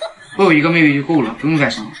我有一个妹妹就够了，不用再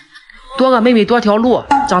生了。多个妹妹多条路，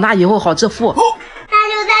长大以后好致富。那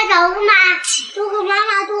就再找个妈，多个妈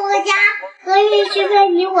妈多个家，和你是个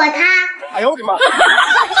你我他。哎呦我的妈！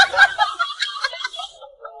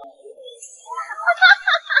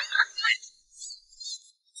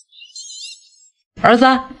儿子，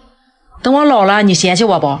等我老了，你嫌弃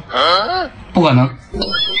我不？不可能。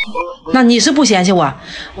那你是不嫌弃我，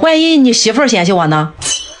万一你媳妇儿嫌弃我呢？他不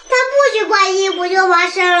许换衣服就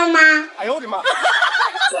完事了吗？哎呦我的妈！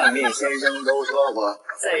算命先生都说过，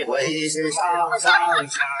这回是上签。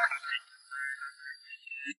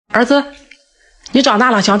儿子，你长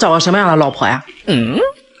大了想找个什么样的老婆呀？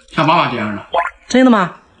像妈妈这样的。真的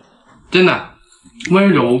吗？真的，温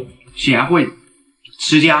柔、贤惠、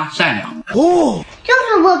持家、善良。就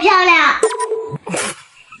是不漂亮。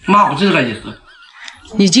妈，我是这个意思。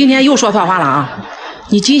你今天又说错话了啊！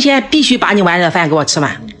你今天必须把你碗里的饭给我吃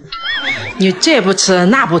完。你这不吃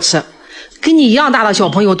那不吃，跟你一样大的小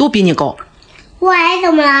朋友都比你高。我矮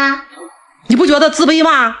怎么了？你不觉得自卑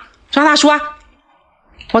吗？让他说，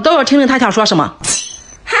我倒要听听他想说什么。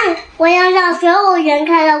哼，我要让所有人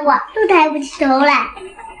看到我都抬不起头来。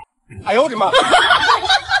哎呦我的妈！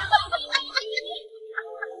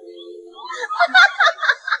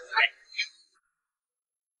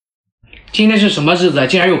今天是什么日子？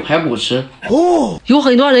竟然有排骨吃？有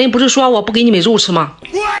很多人不是说我不给你们肉吃吗？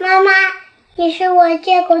妈妈，你是我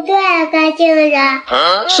见过最爱干净的人。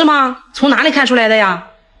是吗？从哪里看出来的呀？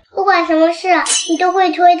不管什么事，你都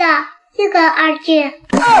会推的一干二净。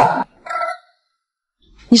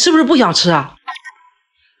你是不是不想吃啊？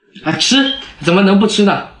啊，吃怎么能不吃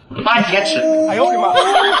呢？妈，你先吃。哎呦我的妈！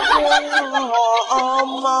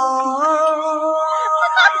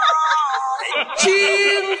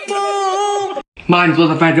妈，你做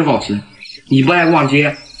的饭真好吃。你不爱逛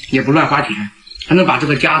街，也不乱花钱，还能把这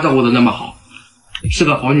个家照顾得那么好，是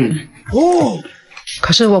个好女人。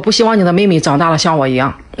可是我不希望你的妹妹长大了像我一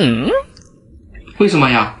样。为什么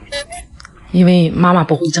呀？因为妈妈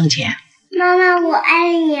不会挣钱。妈妈，我爱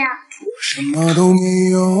你。什么都没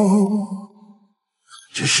有，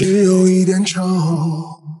只是有一点愁。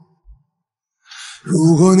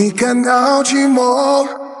如果你感到寂寞，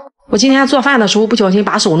我今天做饭的时候不小心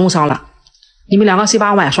把手弄伤了，你们两个谁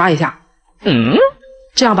把碗刷一下？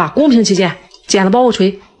这样吧，公平起见，剪子包袱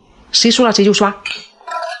锤，谁输了谁就刷。妈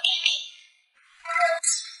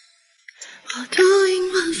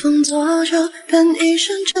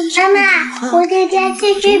妈，我今天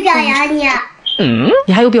继续表扬你。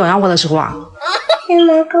你还有表扬我的时候啊？怎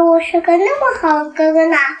么跟我是个那么好的哥哥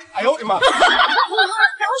呢？哎呦我的妈！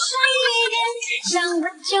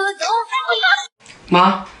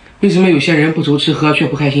妈，为什么有些人不愁吃喝却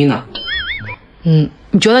不开心呢？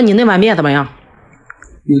你觉得你那碗面怎么样？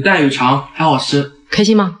有淡有长，还好吃。开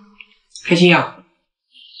心吗？开心呀！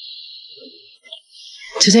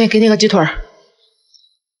晨晨，给你个鸡腿。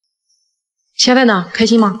现在呢？开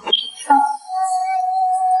心吗？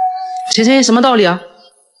晨晨，什么道理啊？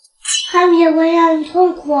它比会让你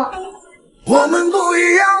痛苦。我们不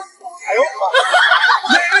一样，哎呦我的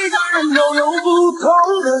妈！每个人都有不同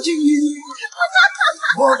的境遇。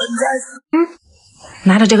我们在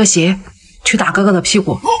拿着这个鞋去打哥哥的屁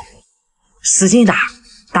股，使劲打，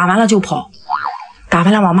打完了就跑，打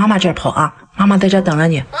完了往妈妈这儿跑啊！妈妈在这等着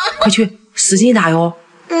你，快去，使劲打哟。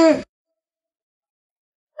嗯。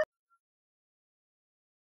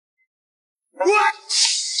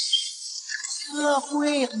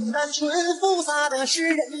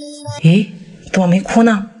诶，怎么没哭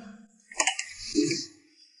呢？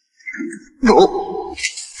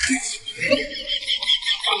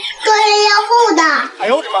这是要付的。哎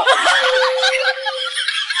呦我的妈！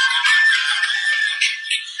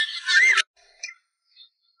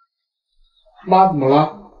妈怎么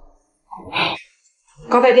了？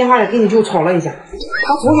刚才电话里跟你舅吵了一架，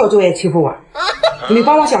他从小就爱欺负我，你没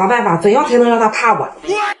帮我想个办法，怎样才能让他怕我？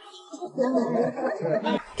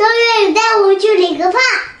周月雨带我去理个发，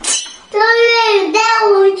周月雨带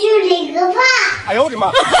我去理个发。哎呦我的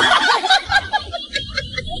妈！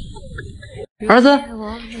儿子，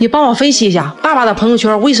你帮我分析一下，爸爸的朋友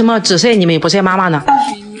圈为什么只晒你们不晒妈妈呢？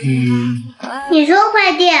你说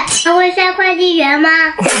快递，他会晒快递员吗？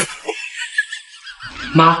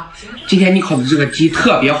妈，今天你烤的这个鸡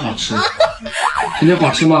特别好吃，真的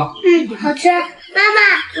好吃吗？好吃。妈妈，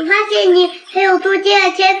我发现你还有做鸡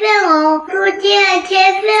的切片哦，做鸡的切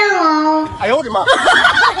片哦。哎呦我的妈！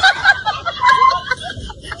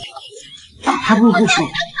还不如不说。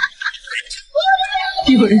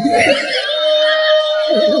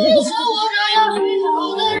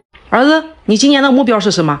儿子，你今年的目标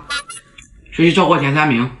是什么？学习超过前3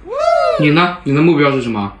名。你呢？你的目标是什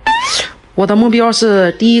么？我的目标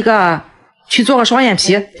是第一个去做个双眼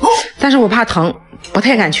皮，但是我怕疼，不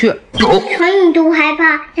太敢去。成语读害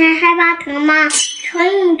怕，你还害怕疼吗？成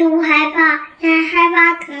语读害怕，你还害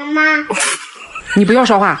怕疼吗？你不要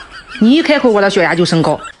说话，你一开口我的血压就升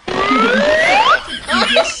高。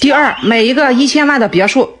第二，买一个1000万的别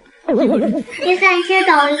墅。第三，先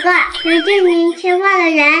找一个能挣你1000万的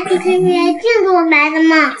人，你可以镜子我白的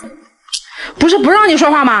吗？不是不让你说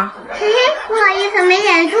话吗？嘿嘿，不好意思，没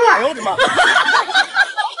忍住。哎呦我的妈！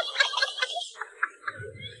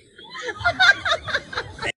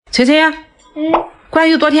晨晨，关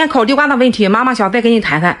于昨天烤地瓜的问题，妈妈想再跟你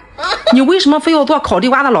谈谈。你为什么非要做烤地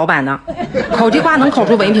瓜的老板呢？烤地瓜能烤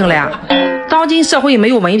出文凭来呀？当今社会没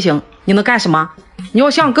有文凭，你能干什么？你要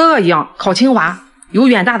像哥哥一样考清华，有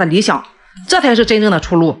远大的理想，这才是真正的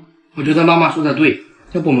出路。我觉得妈妈说的对，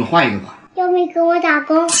要不我们换一个吧？要没给我打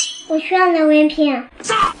工，我需要那文凭。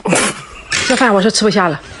这饭我是吃不下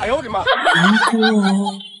了。哎呦我的妈！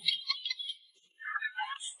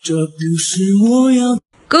这不是我要。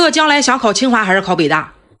哥哥将来想考清华还是考北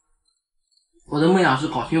大？我的梦想是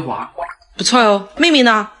考清华。不错哟。妹妹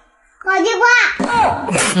呢？烤地瓜。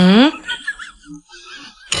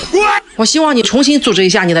我希望你重新组织一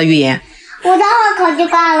下你的语言。我当了烤地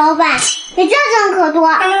瓜的老板，比这挣可多。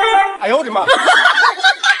哎呦我的妈！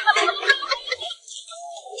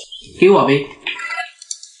给我呗。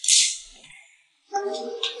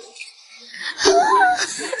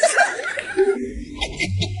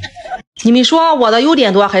你们说我的优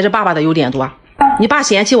点多还是爸爸的优点多？你爸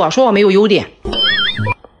嫌弃我说我没有优点。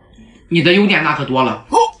你的优点那可多了，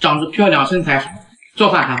长得漂亮，身材好，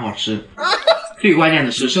做饭还好吃，最关键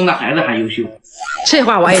的是生的孩子还优秀。这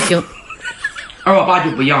话我爱听。而我爸就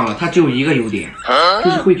不一样了，他只有一个优点，就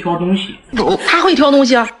是会挑东西。他会挑东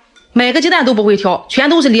西啊，买个鸡蛋都不会挑，全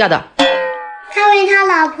都是裂的。他问他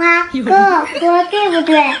老婆：“哥，说对不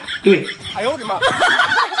对？”对。哎呦我的妈！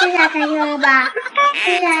这下开心了吧？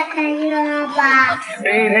这下开心了吧？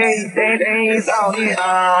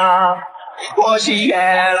我喜悦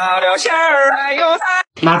老掉馅儿，还有它。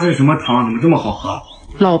妈，这是什么汤？怎么这么好喝？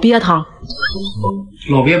老鳖汤。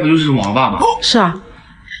老鳖不就是王八吗？是啊。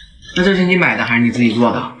那这是你买的还是你自己做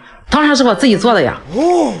的？当然是我自己做的呀。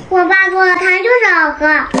我爸做的汤就是好喝。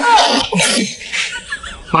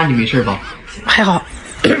妈，你没事吧？还好。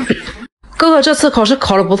哥哥这次考试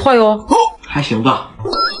考得不错哟。还行吧。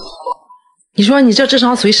你说你这智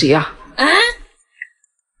商随谁呀？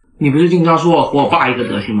你不是经常说我和我爸一个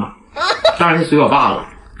德行吗？当然是随我爸了。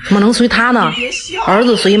怎么能随他呢？儿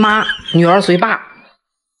子随妈，女儿随爸。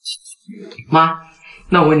妈，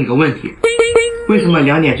那我问你个问题，为什么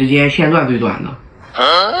2点之间线段最短呢？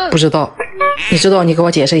不知道，你知道你给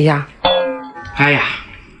我解释一下。哎呀，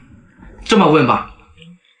这么问吧，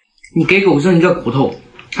你给狗扔一个骨头，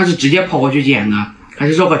它是直接跑过去捡的，还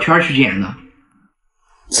是绕个圈去捡的？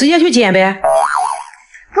直接去捡呗。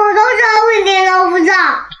可都知道会电脑不知道。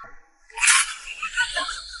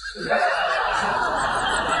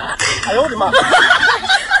哎呦我的妈！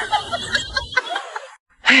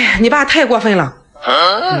哎呀，你爸太过分了。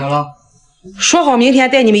怎么了？说好明天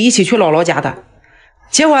带你们一起去姥姥家的，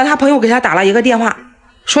结果他朋友给他打了一个电话，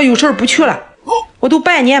说有事不去了。我都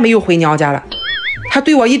半年没有回娘家了，他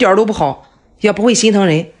对我一点都不好，也不会心疼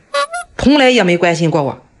人，从来也没关心过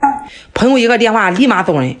我。朋友一个电话立马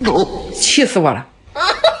走人，气死我了。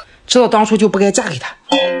知道当初就不该嫁给他。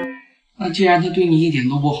那既然他对你一点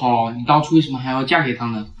都不好，你当初为什么还要嫁给他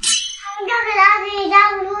呢？嫁给他自己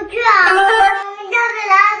嫁不出去啊！嫁给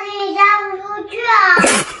他自己嫁不出去啊！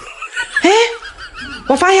哎，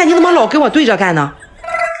我发现你怎么老跟我对着干呢？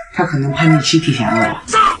他可能叛逆期提前了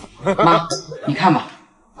吧？妈，你看吧。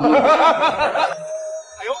哎呦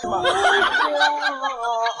我的妈！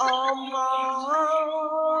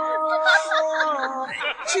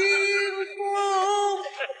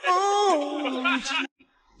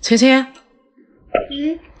晨晨，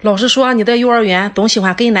老师说你在幼儿园总喜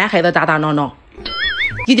欢跟男孩子打打闹闹，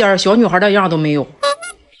一点小女孩的样都没有。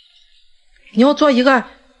你要做一个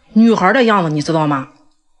女孩的样子，你知道吗？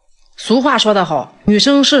俗话说得好，女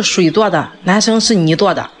生是水做的，男生是泥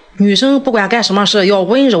做的。女生不管干什么事要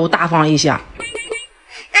温柔大方一些。那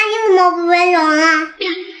你怎么不温柔呢？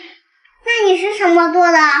那你是什么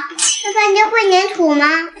做的？是番茄会粘土吗？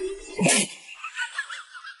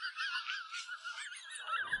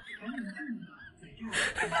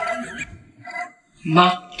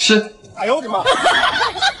妈，吃。哎呦我的妈！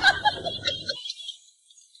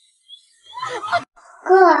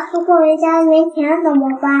哥，如果回家没钱怎么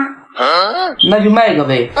办？那就卖一个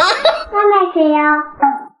呗。那卖谁呀？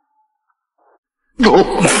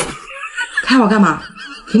看我干嘛？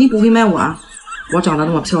肯定不会卖我啊！我长得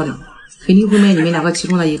那么漂亮，肯定会卖你们两个其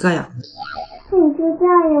中的一个呀。你就这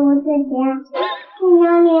样给我挣钱？你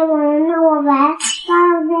要脸我那我白，爸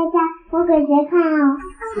爸在家，我给谁看啊？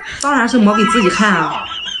当然是磨给自己看啊！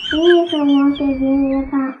你为什么给别人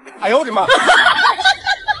看？哎呦我的妈！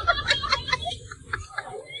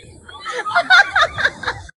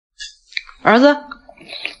儿子，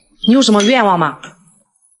你有什么愿望吗？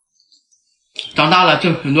长大了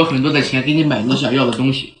挣很多很多的钱，给你买你想要的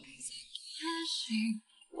东西。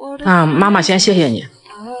啊，妈妈先谢谢你。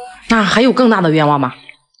那还有更大的愿望吗？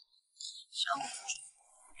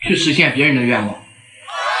去实现别人的愿望。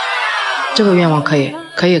这个愿望可以。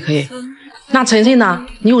那晨晨呢？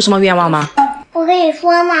你有什么愿望吗？我可以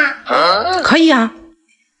说吗？可以啊，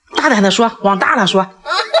大胆的说，往大了说。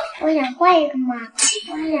我想画一个嘛，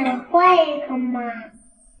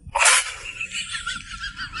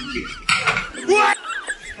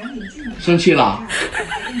生气了？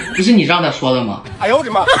不是你让他说的吗？哎呦我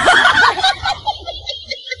的妈！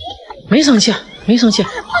没生气，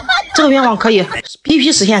这个愿望可以，必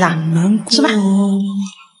须实现它。吃吧。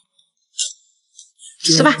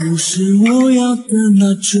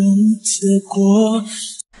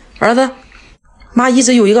儿子，妈一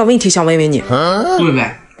直有一个问题想问问你。问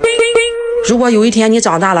呗。如果有一天你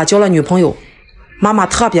长大了交了女朋友，妈妈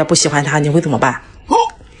特别不喜欢她，你会怎么办？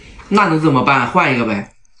那能怎么办？换一个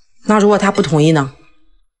呗。那如果她不同意呢？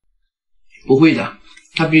不会的，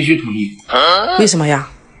她必须同意。为什么呀？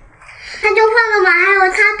那就换个吧，还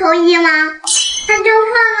有他同意吗？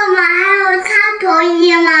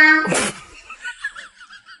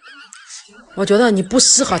我觉得你不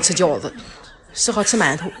适合吃饺子，适合吃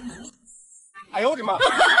馒头。哎呦我的妈！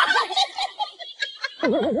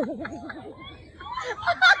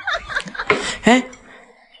哎，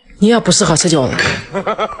你也不适合吃饺子，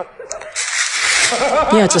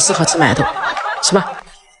你也只适合吃馒头，吃吧。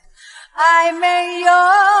爱没有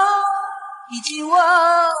一句我，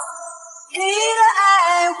你的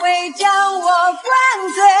爱会将我灌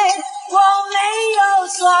醉，我没有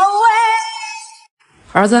所谓。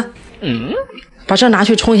儿子，把这拿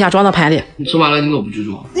去冲一下，装到盘里。你吃完了你怎么不去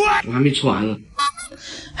装？我还没吃完呢。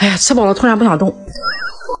哎呀，吃饱了突然不想动。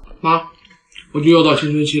妈，我就要到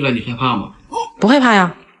青春期了，你害怕吗？不害怕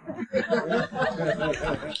呀。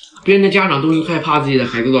别人的家长都是害怕自己的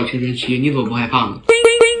孩子到青春期，你怎么不害怕呢？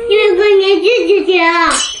因为过年姐姐了，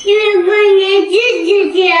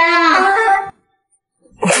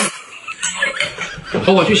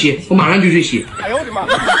好，我去洗，我马上就去洗。哎呦我的妈！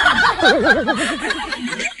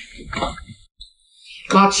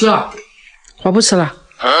妈吃啊！我不吃了，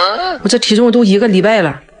我这体重都1个礼拜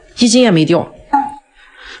了，1斤也没掉。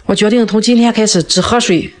我决定从今天开始只喝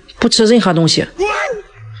水，不吃任何东西。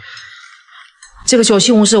这个小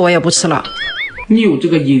西红柿我也不吃了。你有这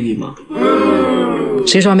个毅力吗？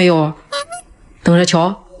谁说没有？等着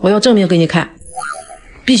瞧，我要证明给你看，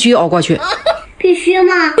必须熬过去。必须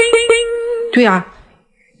吗？对呀，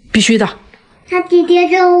必须的。他弟弟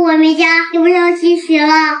之后我们家有不少积雪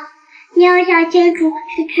了，你要想清楚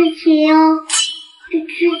是吃起哟，是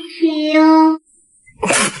吃起哟。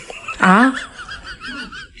啊？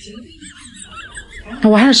那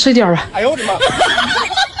我还是吃一点吧。哎呦我的妈！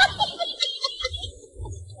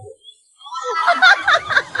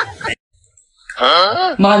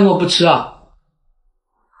妈，你怎么不吃啊？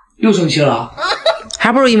又生气了？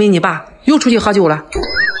还不是因为你爸又出去喝酒了。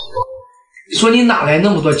你说你哪来那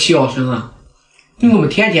么多气要生啊？你怎么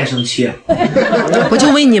天天生气？我就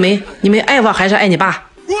问你们爱我还是爱你爸？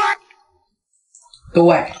都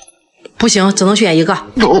爱。不行，只能选一个。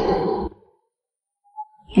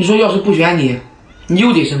你说要是不选你，你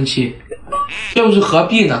又得生气，要是何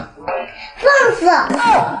必呢？放肆！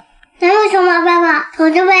哪有什么办法？瞅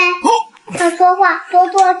着呗。少说话，多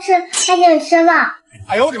吃，赶紧吃吧。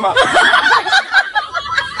哎呦我的妈！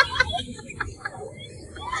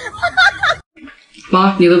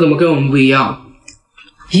妈，你的怎么跟我们不一样？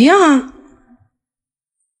一样啊。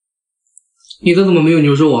你的怎么没有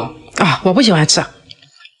牛肉啊？啊，我不喜欢吃。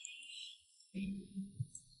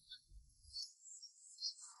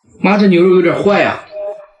妈，这牛肉有点坏呀。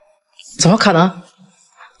怎么可能？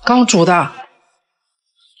刚煮的，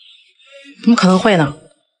怎么可能坏呢？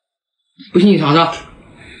不信你尝尝。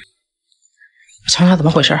尝尝怎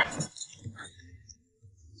么回事？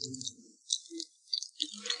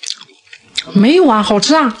没有啊，好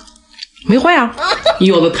吃啊，没坏啊。你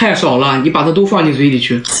咬的太少了，你把它都放进嘴里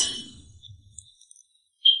去。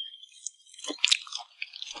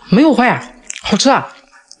没有坏啊，好吃啊。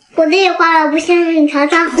我的也坏了，不信你尝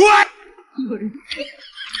尝。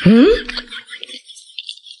嗯？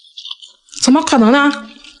怎么可能呢？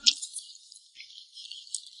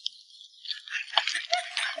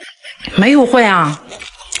没有坏啊，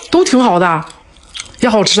都挺好的，也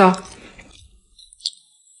好吃啊。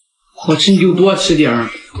好吃你就多吃点儿，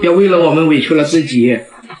别为了我们委屈了自己。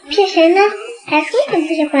骗谁呢？还说你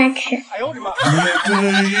不喜欢吃。哎呦我的妈！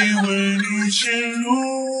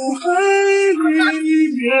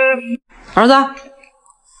儿子，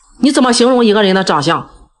你怎么形容一个人的长相？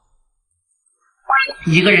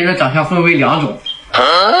一个人的长相分为两种，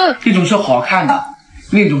一种是好看的，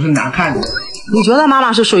另一种是难看的。你觉得妈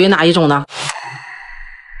妈是属于哪一种呢？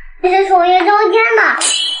你是属于中间的。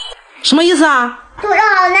什么意思啊？煮的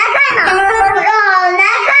好难看呢，煮的好难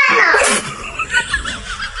看呢。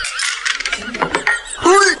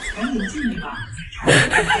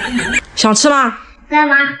想吃吗？干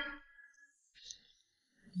嘛？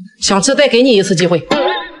想吃再给你一次机会。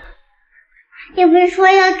你不是说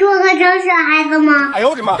要做个正式孩子吗？哎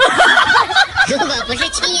呦我的妈！如果不是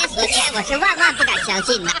亲眼所见，我是万万不敢相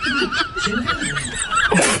信的。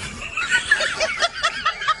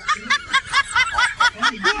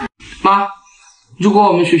妈，如果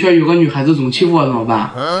我们学校有个女孩子总欺负我怎么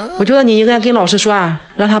办？我觉得你应该跟老师说啊，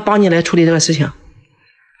让他帮你来处理这个事情。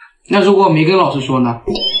那如果没跟老师说呢？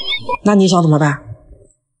那你想怎么办？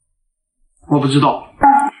我不知道。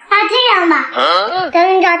那这样吧，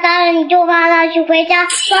等你长大了，你就让他去回家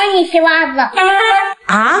帮你洗袜子。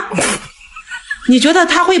啊？你觉得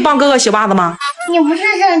他会帮哥哥洗袜子吗？你不是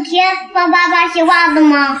整天帮爸爸洗袜子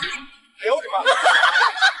吗？哎呦我的妈！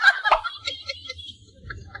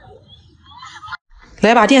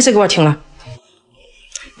来把电视给我停了。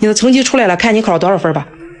你的成绩出来了，看你考了多少分吧。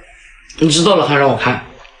你知道了还让我看？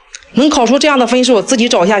能考出这样的分数，自己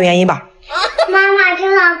找一下原因吧。妈妈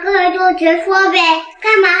听了哥哥就直说呗，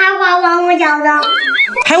干嘛还光往我讲的？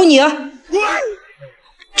还有你，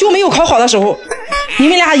就没有考好的时候。你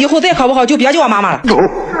们俩以后再考不好就别叫我妈妈了。好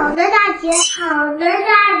的，大姐，好的，大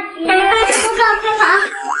姐，都告开考。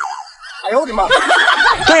哎呦我的妈！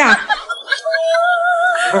对呀。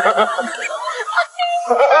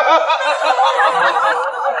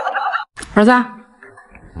儿子，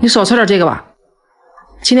你少吃点这个吧。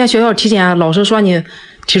今天学校体检，老师说你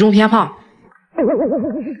体重偏胖，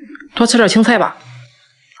多吃点青菜吧。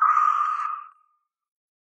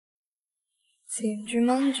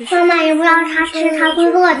妈妈也不让他吃，他会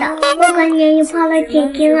饿的。我感觉你胖了几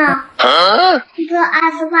斤了。你说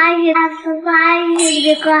二次发育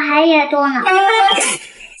比哥还严重呢。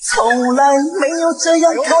从来没有这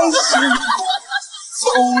样开心，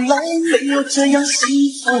从来没有这样幸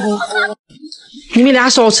福过。你们俩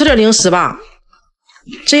少吃点零食吧，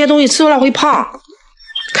这些东西吃多了会胖。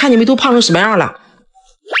看你们都胖成什么样了。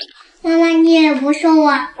妈妈，你也不瘦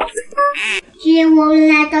啊。既然我们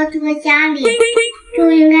来到这个家里，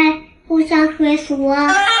就应该互相推熟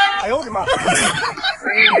啊。哎呦我的妈！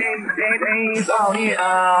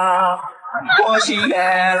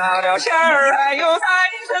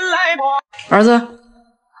儿子，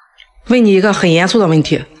问你一个很严肃的问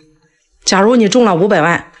题：假如你中了500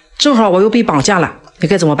万，正好我又被绑架了，你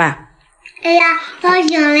该怎么办？哎呀，报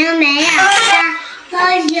警铃没呀？报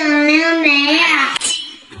警铃没呀？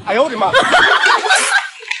哎呦我的妈！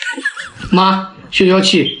妈，消消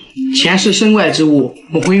气，钱是身外之物，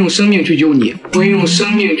我会用生命去救你，会用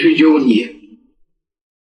生命去救你。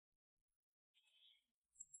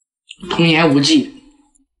童言无忌。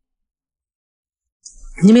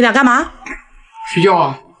你们俩干嘛？睡觉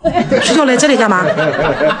啊？睡觉来这里干嘛？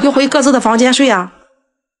要回各自的房间睡啊？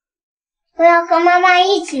我要和妈妈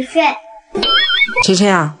一起睡。晨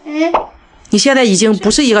晨啊，你现在已经不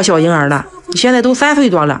是一个小婴儿了，你现在都3岁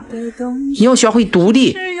多了，你要学会独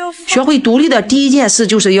立。学会独立的第一件事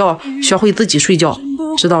就是要学会自己睡觉，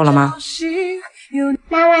知道了吗？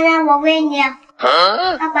妈妈，那我问你，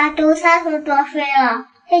爸爸都3岁多睡了，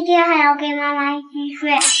最近还要跟妈妈一起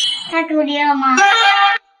睡，他独立了吗？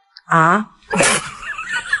啊？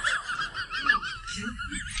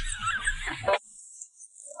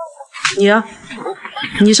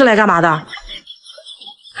你是来干嘛的？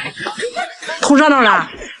偷热闹的？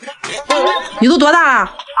你都多大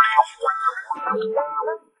了？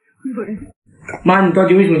妈，你到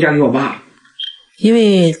底为什么嫁给我爸？因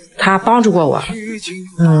为他帮助过我，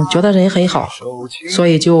觉得人很好，所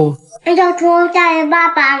以就人小猪嫁给爸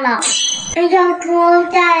爸了，人小猪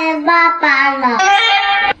嫁给爸爸了。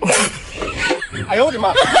哎呦我的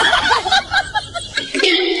妈！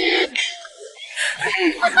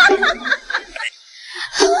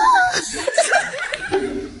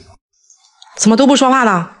怎么都不说话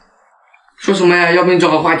呢？说什么呀？要不你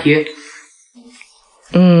找个话题？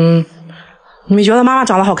你们觉得妈妈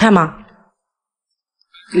长得好看吗？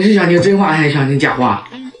你是想听真话还是想听假话？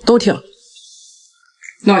都听。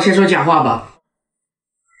那我先说假话吧。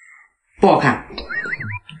不好看。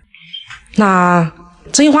那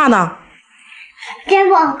真话呢？真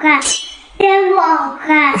不好看，真不好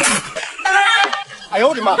看。哎呦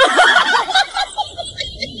我的妈！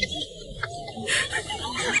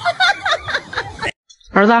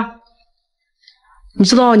儿子，你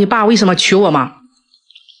知道你爸为什么娶我吗？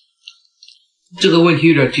这个问题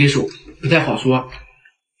有点棘手，不太好说。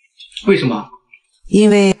为什么？因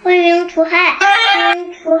为为民除害，为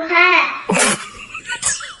民除害。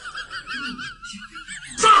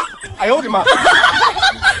哎呦我的妈！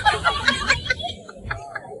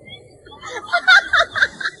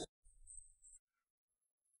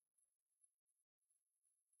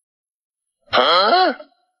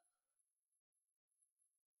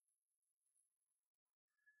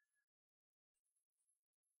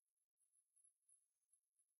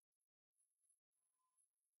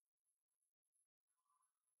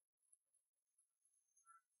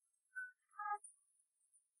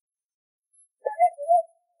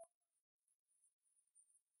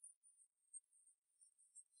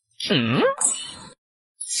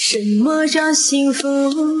什么叫幸福？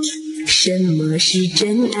什么是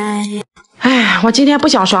真爱？哎，我今天不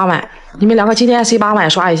想刷碗，你们两个今天谁把碗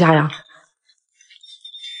刷一下呀？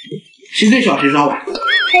谁最小谁刷碗。谁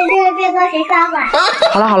对别说谁刷碗。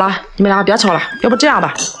好了，你们两个别吵了，要不这样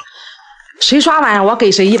吧，谁刷碗我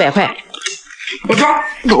给谁100块。我刷。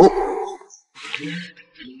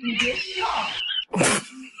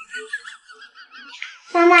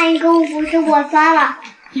妈妈，一个5是我刷了。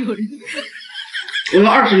我要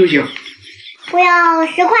20就行。我要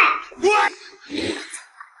10块。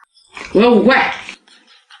我要5块。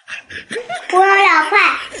我要2块。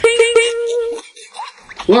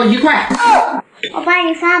我要1块。我帮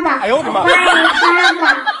你刷吧。哎呦我的妈！我帮你刷吧。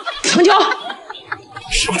成交。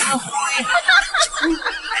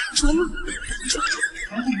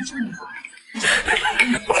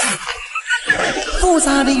复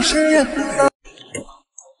杂的是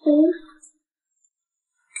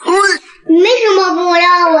你为什么不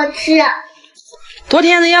让我吃？昨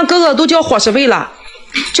天人家哥哥都交伙食费了，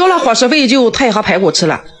交了伙食费就菜和排骨吃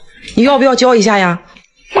了，你要不要交一下呀？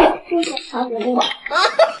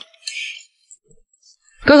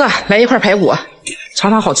哥哥，来1块排骨，尝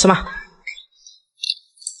尝好吃吗？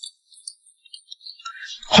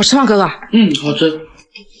好吃吗，哥哥？好吃。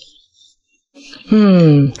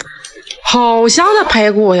好香的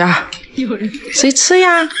排骨呀！谁吃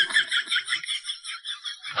呀？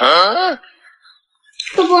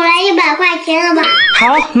叔叔来100块钱了吧？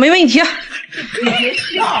好，没问题。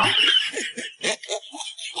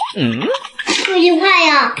就1块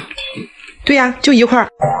呀？对呀，就1块。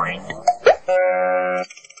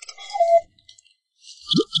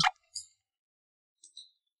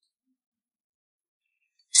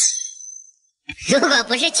如果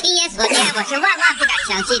不是亲眼所见，我是万万不敢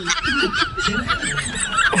相信的。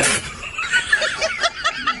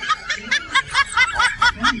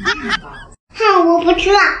我不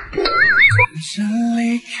吃了。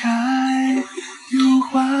离开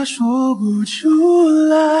说不出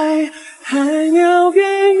来，海鸟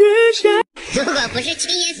边遇见。如果不是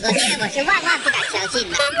亲眼所见，我是万万不敢相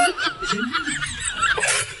信的。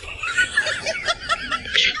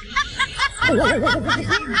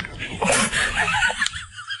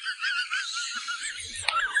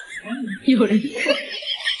有人。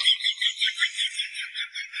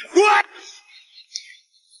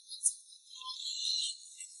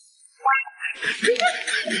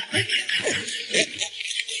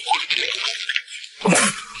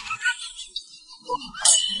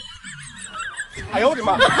哎呦我的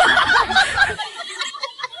妈！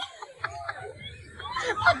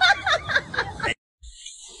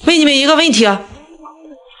问你们一个问题：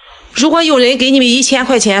如果有人给你们1000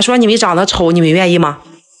块钱，说你们长得丑，你们愿意吗？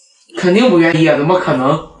肯定不愿意，怎么可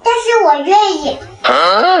能？但是我愿意。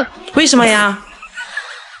为什么呀？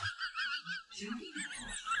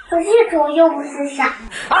不是猪又不是傻。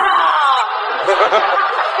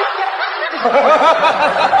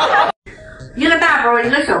一个大包，一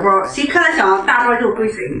个小包，谁看得响，大包就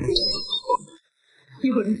归谁。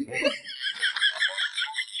有人。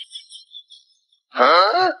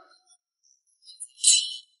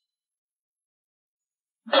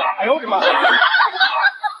哎呦我的妈！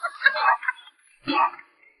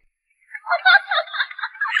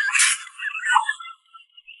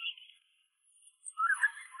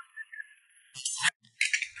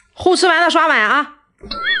后吃完了刷碗啊！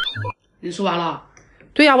你吃完了？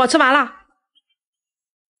对呀，我吃完了。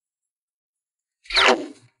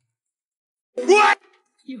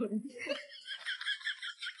有人。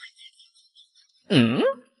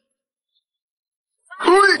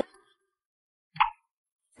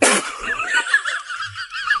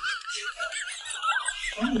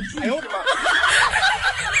哎呦我的妈！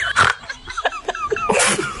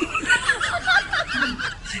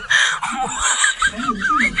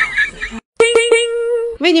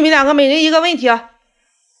问你们两个每人一个问题。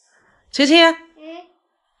晨晨，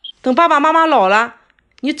等爸爸妈妈老了，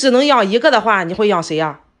你只能养一个的话，你会养谁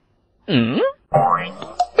呀？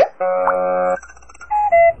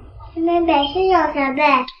妹妹是小泽妹。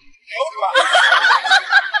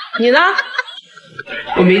你呢？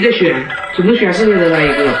我没得选，只能选剩下的那一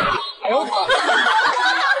个。哎呦我的妈！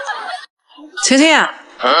晨晨，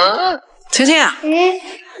晨晨，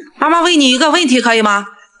妈妈问你一个问题，可以吗？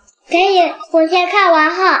可以，我先看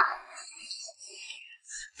完哈。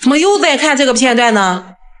怎么又在看这个片段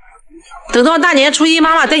呢？等到大年初一，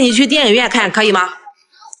妈妈带你去电影院看，可以吗？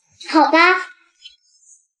好吧。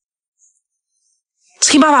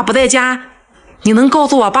趁爸爸不在家，你能告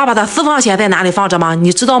诉我爸爸的私房钱在哪里放着吗？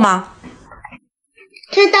你知道吗？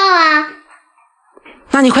知道啊。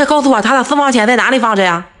那你快告诉我他的私房钱在哪里放着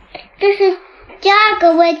呀？这是第二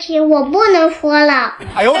个问题，我不能说了。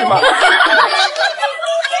哎呦我的妈！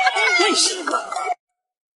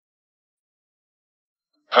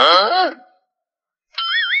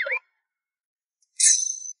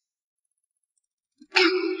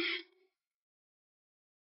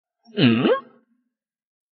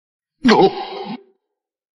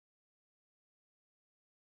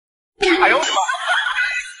哎呦我的妈！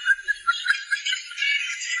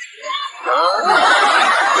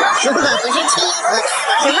如果不是亲眼所见，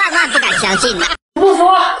我是万万不敢相信的。不说。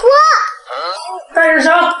错。干点啥？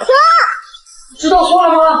错。知道错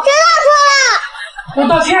了吗？知道错了。我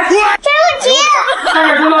道歉。对不起。快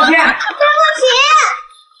点说道歉。对不起。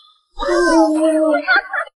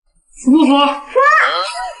不说。说。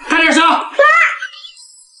干点啥？说。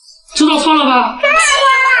知道错了吧？知道错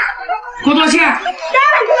了。给我道歉。对不起。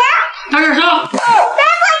干点啥？对不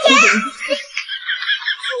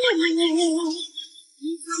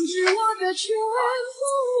起。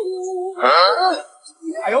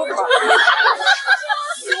哎呦我的妈！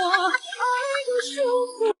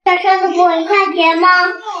小车子给我1块钱吗？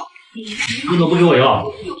你怎么不给我要？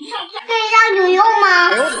可以让你用吗？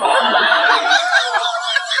哎呦我的妈！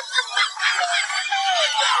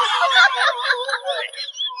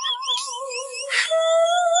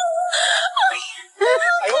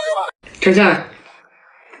晨晨，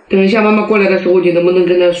等一下妈妈过来的时候，你能不能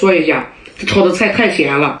跟她说一下，这炒的菜太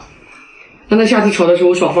咸了，让她下次炒的时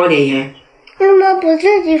候少放点盐。为什么不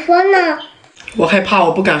自己说呢？我害怕，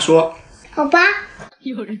我不敢说。好吧。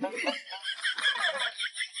有人。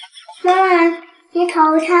妈妈，你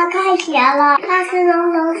炒菜太咸了，下次能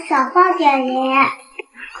不能少放点盐？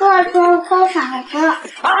或者说放少个。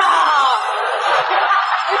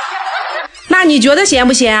那你觉得咸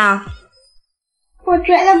不咸啊？我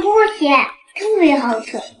觉得不咸，特别好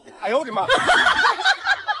吃。哎呦我的妈！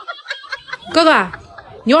哥哥，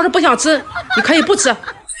你要是不想吃，你可以不吃。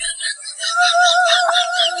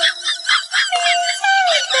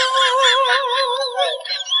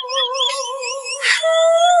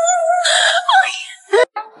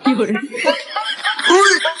有人。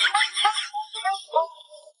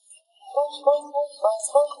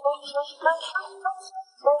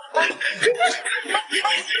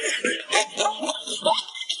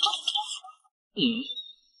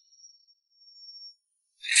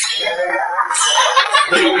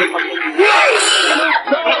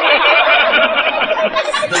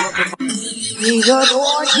一个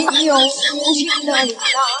多情又无情的女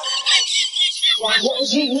孩，让我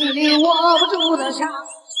心里握不住的伤。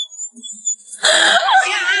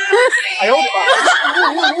哎呦我的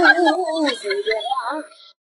妈！